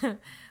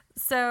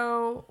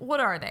 So what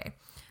are they?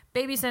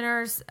 Baby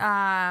centers,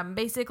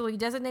 basically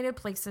designated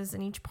places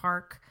in each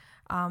park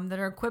that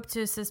are equipped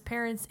to assist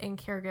parents and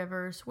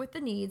caregivers with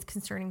the needs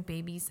concerning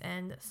babies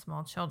and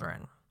small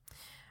children.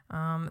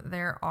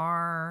 There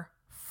are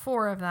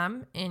 4 of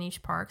them in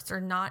each park. There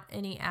are not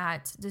any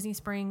at Disney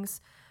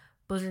Springs,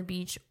 Blizzard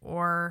Beach,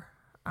 or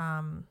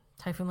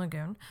Typhoon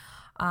Lagoon.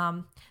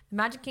 The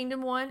Magic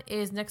Kingdom one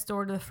is next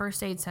door to the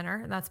First Aid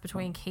Center. That's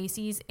between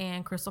Casey's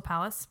and Crystal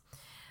Palace.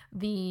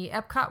 The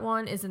Epcot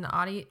one is in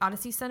the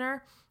Odyssey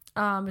Center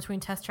between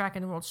Test Track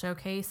and World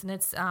Showcase, and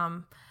it's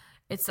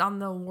on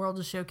the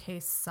World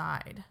Showcase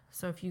side.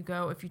 So if you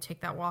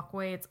take that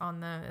walkway, it's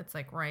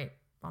like right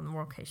on the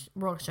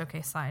World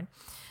Showcase side.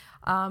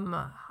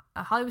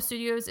 Hollywood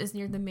Studios is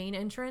near the main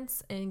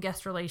entrance in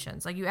guest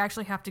relations. Like, you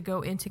actually have to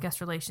go into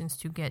guest relations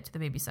to get to the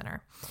baby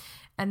center.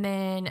 And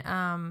then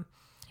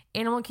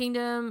Animal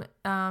Kingdom,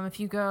 if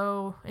you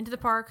go into the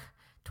park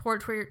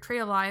toward Tree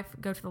of Life,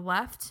 go to the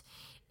left.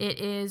 It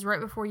is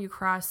right before you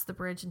cross the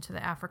bridge into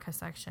the Africa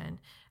section.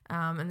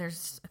 And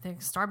there's, I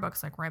think,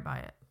 Starbucks like right by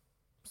it.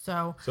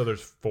 So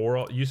there's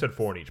 4. You said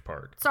 4 in each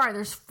park. Sorry,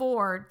 there's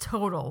 4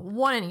 total.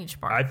 1 in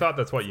each park. I thought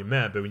that's what you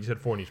meant, but when you said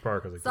 4 in each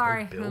park, I was like,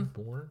 sorry, did they build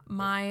more?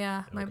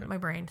 My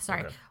brain.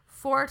 Sorry, Okay.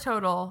 4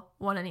 total,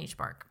 1 in each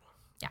park.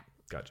 Yeah.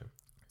 Gotcha.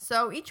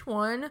 So each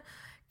one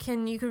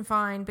you can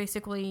find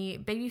basically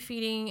baby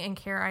feeding and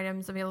care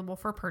items available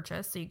for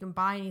purchase. So you can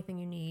buy anything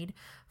you need: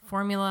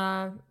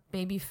 formula,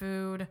 baby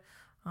food,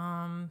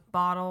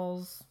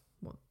 bottles.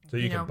 So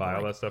you can buy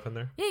all that stuff in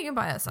there? Yeah, you can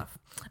buy that stuff.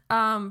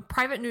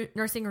 Private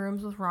nursing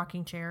rooms with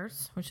rocking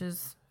chairs, which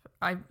is,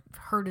 I've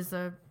heard, is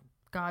a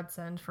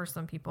godsend for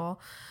some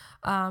people.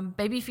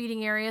 Baby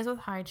feeding areas with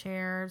high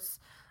chairs.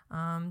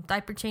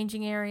 Diaper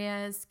changing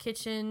areas.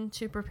 Kitchen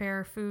to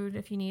prepare food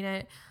if you need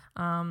it.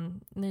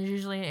 And there's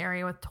usually an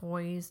area with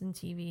toys and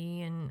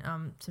TV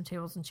and some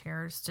tables and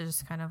chairs to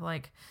just kind of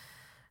like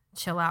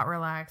chill out,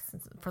 relax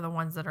for the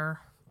ones that are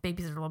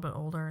babies that are a little bit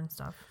older and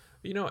stuff.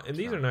 You know, and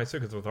these are nice too,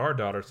 because with our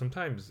daughter,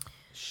 sometimes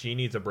she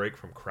needs a break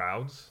from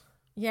crowds.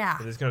 Yeah.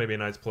 And it's going to be a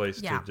nice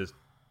place to just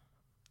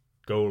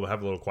go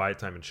have a little quiet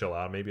time and chill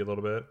out maybe a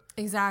little bit.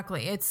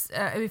 Exactly. It's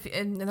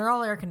and they're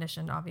all air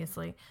conditioned,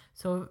 obviously.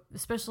 So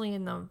especially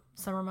in the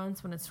summer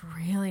months when it's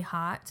really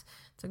hot,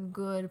 it's a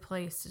good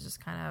place to just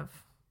kind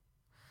of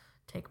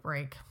take a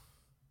break.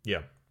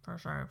 Yeah. For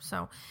sure.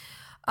 So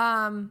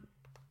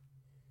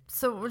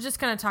we're just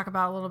going to talk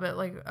about a little bit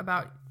like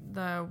about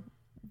the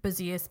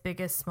busiest,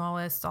 biggest,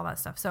 smallest, all that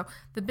stuff. So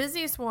the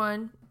busiest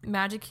one,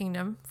 Magic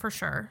Kingdom, for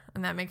sure.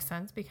 And that makes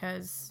sense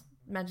because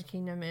Magic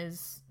Kingdom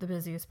is the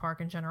busiest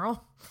park in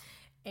general.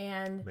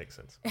 And makes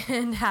sense.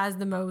 And has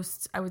the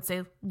most, I would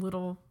say,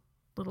 little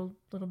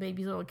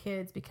babies, little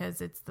kids, because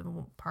it's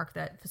the park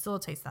that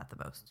facilitates that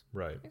the most.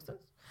 Right. Makes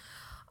sense.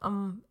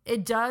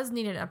 It does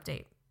need an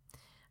update.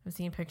 I've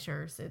seen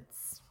pictures. It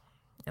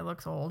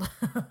looks old.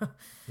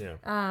 Yeah.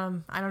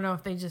 I don't know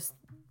if they just,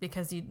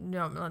 because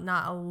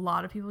not a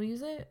lot of people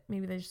use it.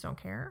 Maybe they just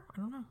don't care. I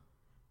don't know.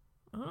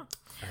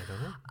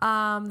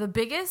 The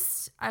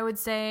biggest, I would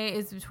say,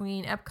 is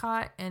between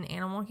Epcot and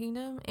Animal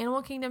Kingdom.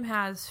 Animal Kingdom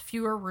has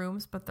fewer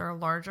rooms, but they're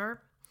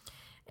larger.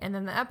 And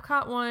then the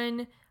Epcot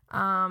one,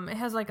 it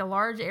has like a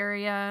large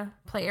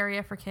play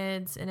area for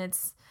kids, and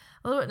it's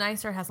a little bit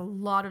nicer. It has a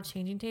lot of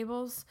changing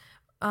tables.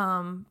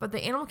 But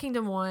the Animal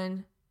Kingdom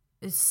one,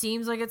 it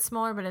seems like it's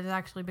smaller, but it's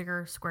actually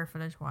bigger square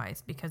footage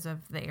wise because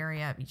of the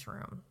area of each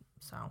room.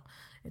 so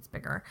it's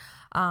bigger.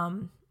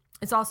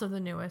 It's also the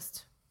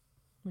newest,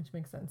 which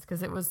makes sense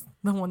because it was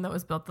the one that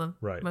was built the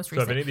most recent. So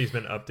have any of these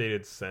been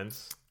updated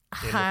since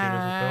Animal Kingdom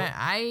was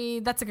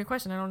built? That's a good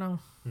question. I don't know.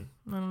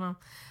 I don't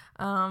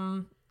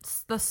know.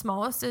 The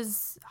smallest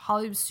is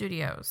Hollywood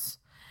Studios.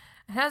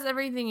 It has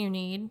everything you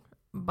need,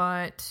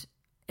 but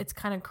it's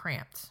kind of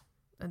cramped.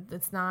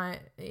 It's not,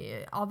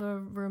 all the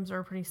rooms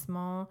are pretty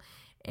small,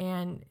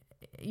 and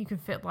you can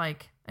fit I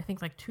think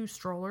 2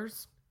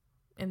 strollers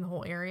in the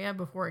whole area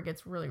before it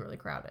gets really, really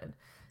crowded.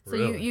 So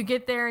you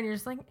get there and you're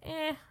just like,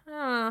 I don't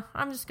know,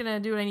 I'm just going to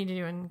do what I need to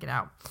do and get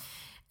out.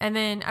 And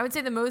then I would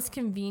say the most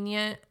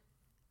convenient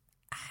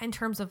in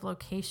terms of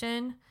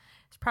location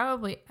is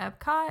probably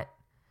Epcot,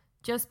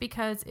 just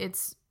because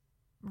it's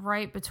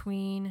right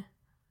between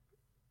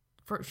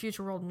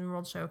Future World and New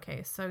World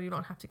Showcase. So you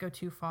don't have to go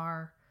too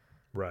far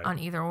on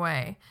either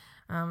way.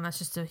 That's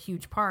just a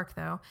huge park,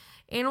 though.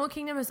 Animal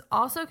Kingdom is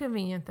also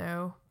convenient,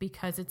 though,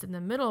 because it's in the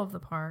middle of the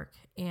park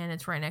and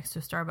it's right next to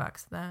a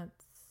Starbucks.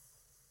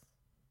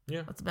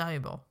 That's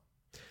valuable.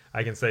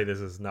 I can say this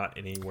is not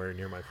anywhere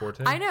near my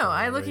forte. I know. So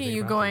I look at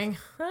you going,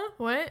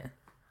 what? I'm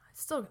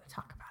still going to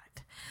talk about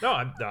it. No,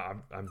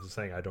 I'm just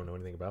saying I don't know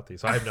anything about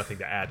these. So I have nothing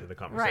to add to the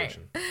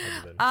conversation other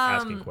than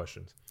asking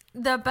questions.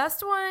 The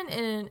best one,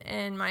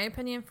 in my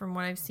opinion, from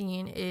what I've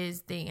seen,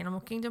 is the Animal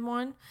Kingdom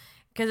one,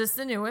 because it's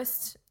the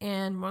newest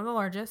and one of the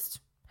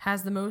largest,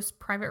 has the most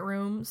private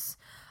rooms.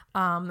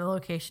 The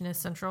location is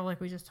central,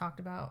 like we just talked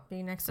about,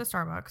 being next to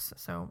Starbucks,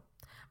 so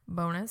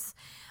bonus.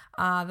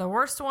 The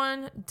worst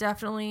one,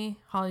 definitely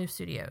Hollywood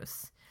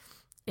Studios.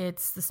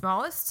 It's the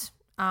smallest.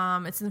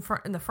 It's in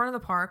the front of the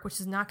park, which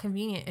is not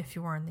convenient if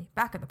you are in the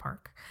back of the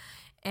park,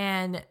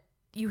 and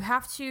you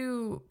have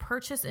to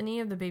purchase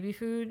any of the baby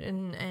food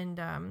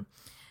and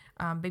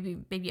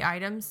baby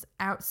items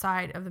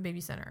outside of the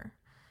baby center.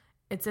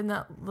 It's in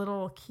that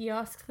little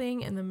kiosk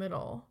thing in the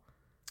middle.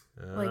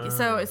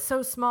 So it's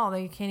so small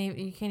that you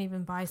can't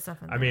even buy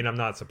stuff in there. I mean, I'm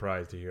not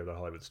surprised to hear that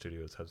Hollywood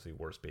Studios has the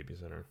worst baby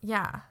center.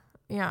 Yeah.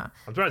 I'm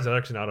surprised it's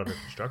actually not under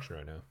construction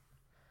right now.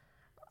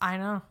 I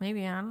know.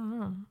 Maybe. I don't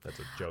know. That's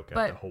a joke.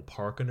 At the whole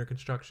park under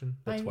construction.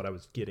 That's what I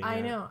was getting at.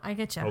 I know. I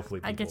get you. Hopefully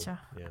people, I get you.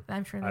 Yeah.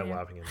 I'm sure I'm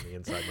laughing in the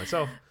inside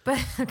myself.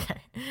 But,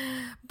 okay.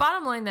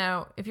 Bottom line,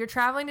 though, if you're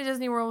traveling to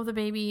Disney World with a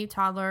baby,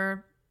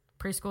 toddler,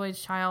 preschool age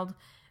child,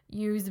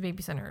 use the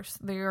baby centers.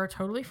 They are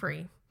totally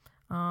free.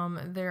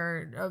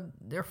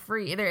 They're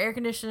free. They're air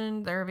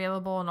conditioned. They're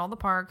available in all the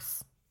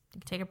parks.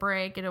 You can take a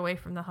break, get away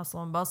from the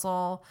hustle and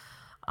bustle.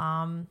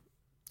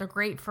 They're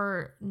great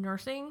for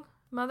nursing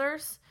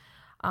mothers,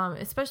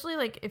 especially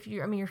if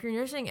you're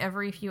nursing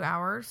every few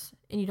hours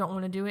and you don't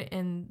want to do it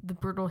in the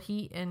brutal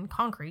heat and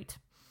concrete.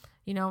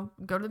 Go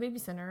to the baby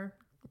center,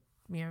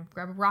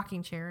 grab a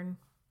rocking chair and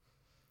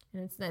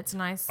it's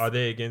nice. Are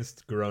they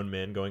against grown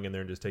men going in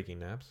there and just taking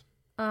naps?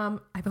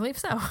 I believe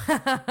so.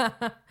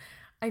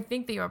 I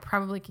think they would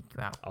probably kick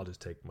you out. I'll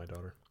just take my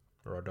daughter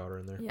or our daughter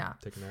in there. Yeah.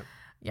 Take a nap.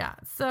 Yeah.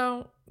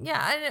 So,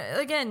 yeah.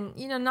 Again,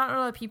 not a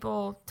lot of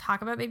people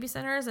talk about baby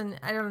centers, and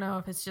I don't know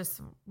if it's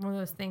just one of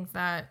those things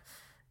that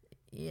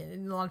a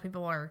lot of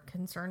people are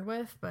concerned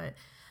with, but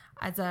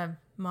as a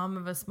mom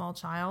of a small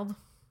child,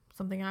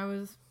 something I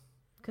was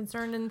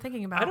concerned and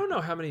thinking about. I don't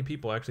know how many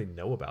people actually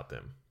know about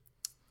them.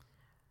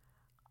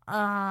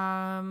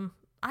 I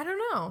don't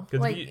know.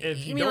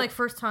 You mean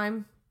first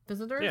time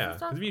visitors? Yeah,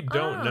 because if you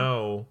don't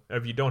know,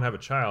 if you don't have a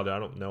child, I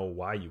don't know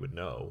why you would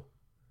know.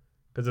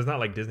 Because it's not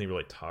like Disney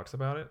really talks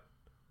about it.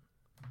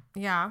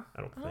 Yeah.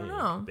 I don't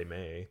know. They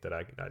may, that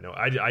I know.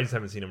 I just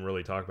haven't seen them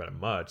really talk about it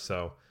much.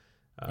 So,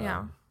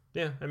 yeah,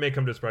 it may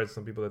come to a surprise to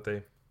some people that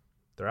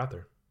they're out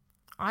there.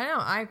 I know.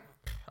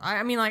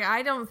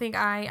 I don't think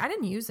I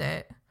didn't use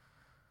it.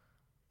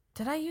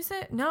 Did I use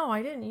it? No,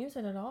 I didn't use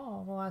it at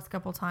all the last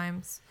couple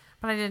times.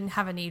 But I didn't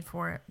have a need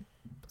for it.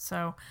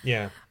 So,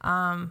 yeah.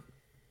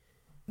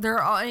 There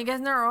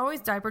are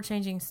always diaper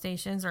changing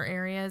stations or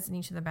areas in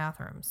each of the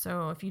bathrooms.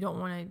 So if you don't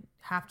want to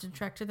have to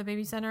trek to the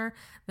baby center,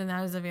 then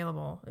that is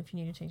available if you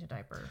need to change a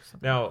diaper. Or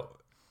something. Now,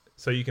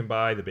 so you can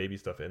buy the baby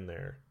stuff in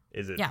there.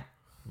 Is it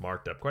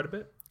marked up quite a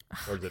bit?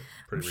 Or is it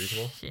pretty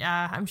reasonable?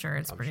 Yeah, I'm sure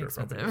it's pretty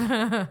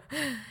expensive.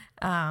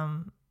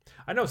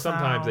 I know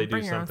sometimes they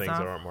do some things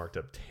that aren't marked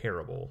up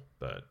terrible,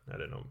 but I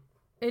don't know.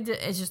 It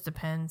just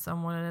depends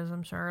on what it is,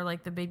 I'm sure.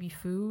 The baby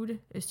food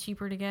is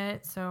cheaper to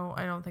get, so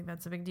I don't think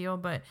that's a big deal.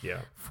 But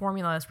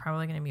formula is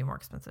probably going to be more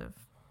expensive.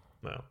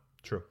 No,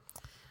 true.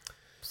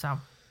 So,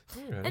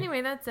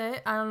 anyway, that's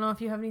it. I don't know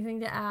if you have anything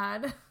to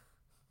add.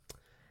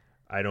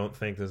 I don't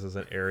think this is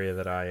an area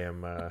that I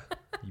am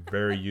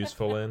very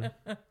useful in.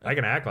 I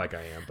can act like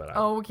I am, but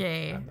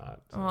I'm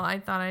not. So. Well, I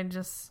thought I'd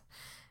just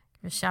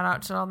give a shout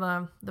out to all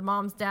the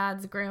moms,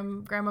 dads,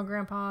 grandma,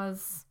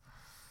 grandpas,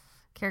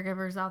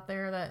 caregivers out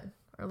there that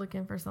are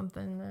looking for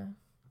something to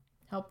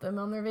help them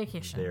on their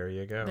vacation. There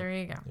you go. There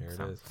it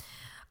is.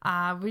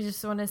 We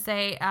just want to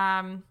say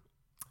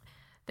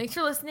thanks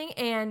for listening,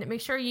 and make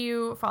sure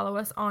you follow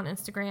us on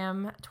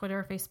Instagram,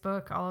 Twitter,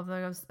 Facebook, all of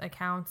those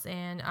accounts,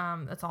 and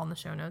that's all in the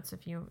show notes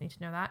if you need to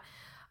know that.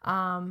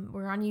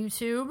 We're on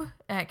YouTube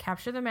at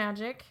Capture the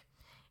Magic,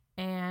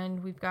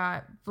 and we've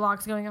got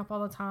vlogs going up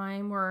all the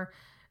time. We're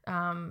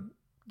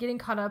getting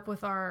caught up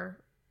with our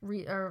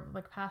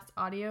past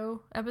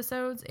audio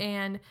episodes,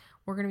 and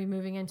we're going to be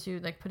moving into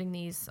like putting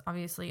these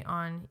obviously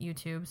on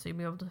YouTube, so you'll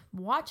be able to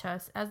watch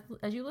us as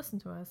you listen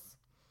to us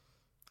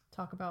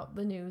talk about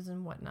the news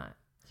and whatnot.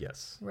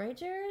 Yes. Right,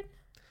 Jared?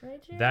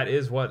 That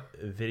is what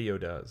video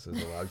does,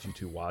 is allows you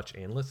to watch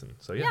and listen.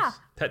 So yes,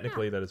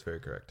 technically that is very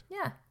correct.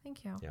 Yeah,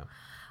 thank you. Yeah.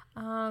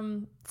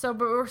 But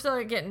we're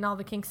still getting all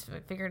the kinks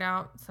figured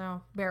out,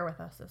 so bear with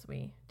us as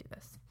we do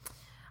this.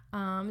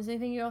 Is there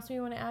anything else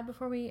you want to add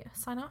before we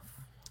sign off?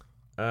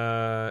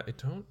 I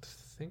don't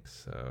think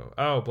so.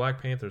 Oh,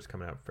 Black Panther's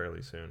coming out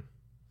fairly soon.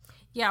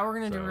 Yeah, we're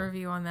gonna do a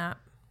review on that.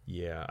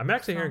 Yeah, I'm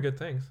actually hearing good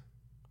things.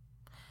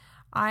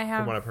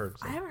 From what I've heard.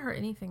 So. I haven't heard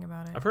anything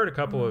about it. I've heard a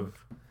couple of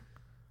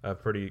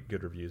pretty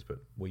good reviews, but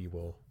we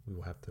will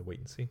have to wait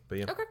and see. But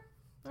yeah. Okay.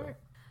 All right.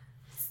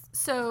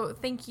 So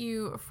thank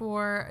you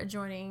for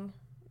joining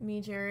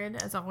me,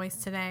 Jared, as always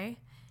today.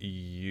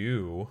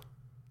 You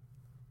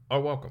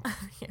are welcome.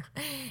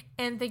 Yeah.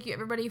 And thank you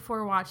everybody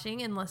for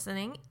watching and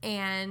listening.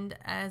 And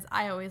as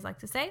I always like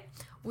to say,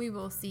 we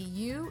will see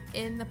you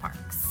in the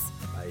parks.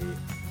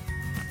 Bye.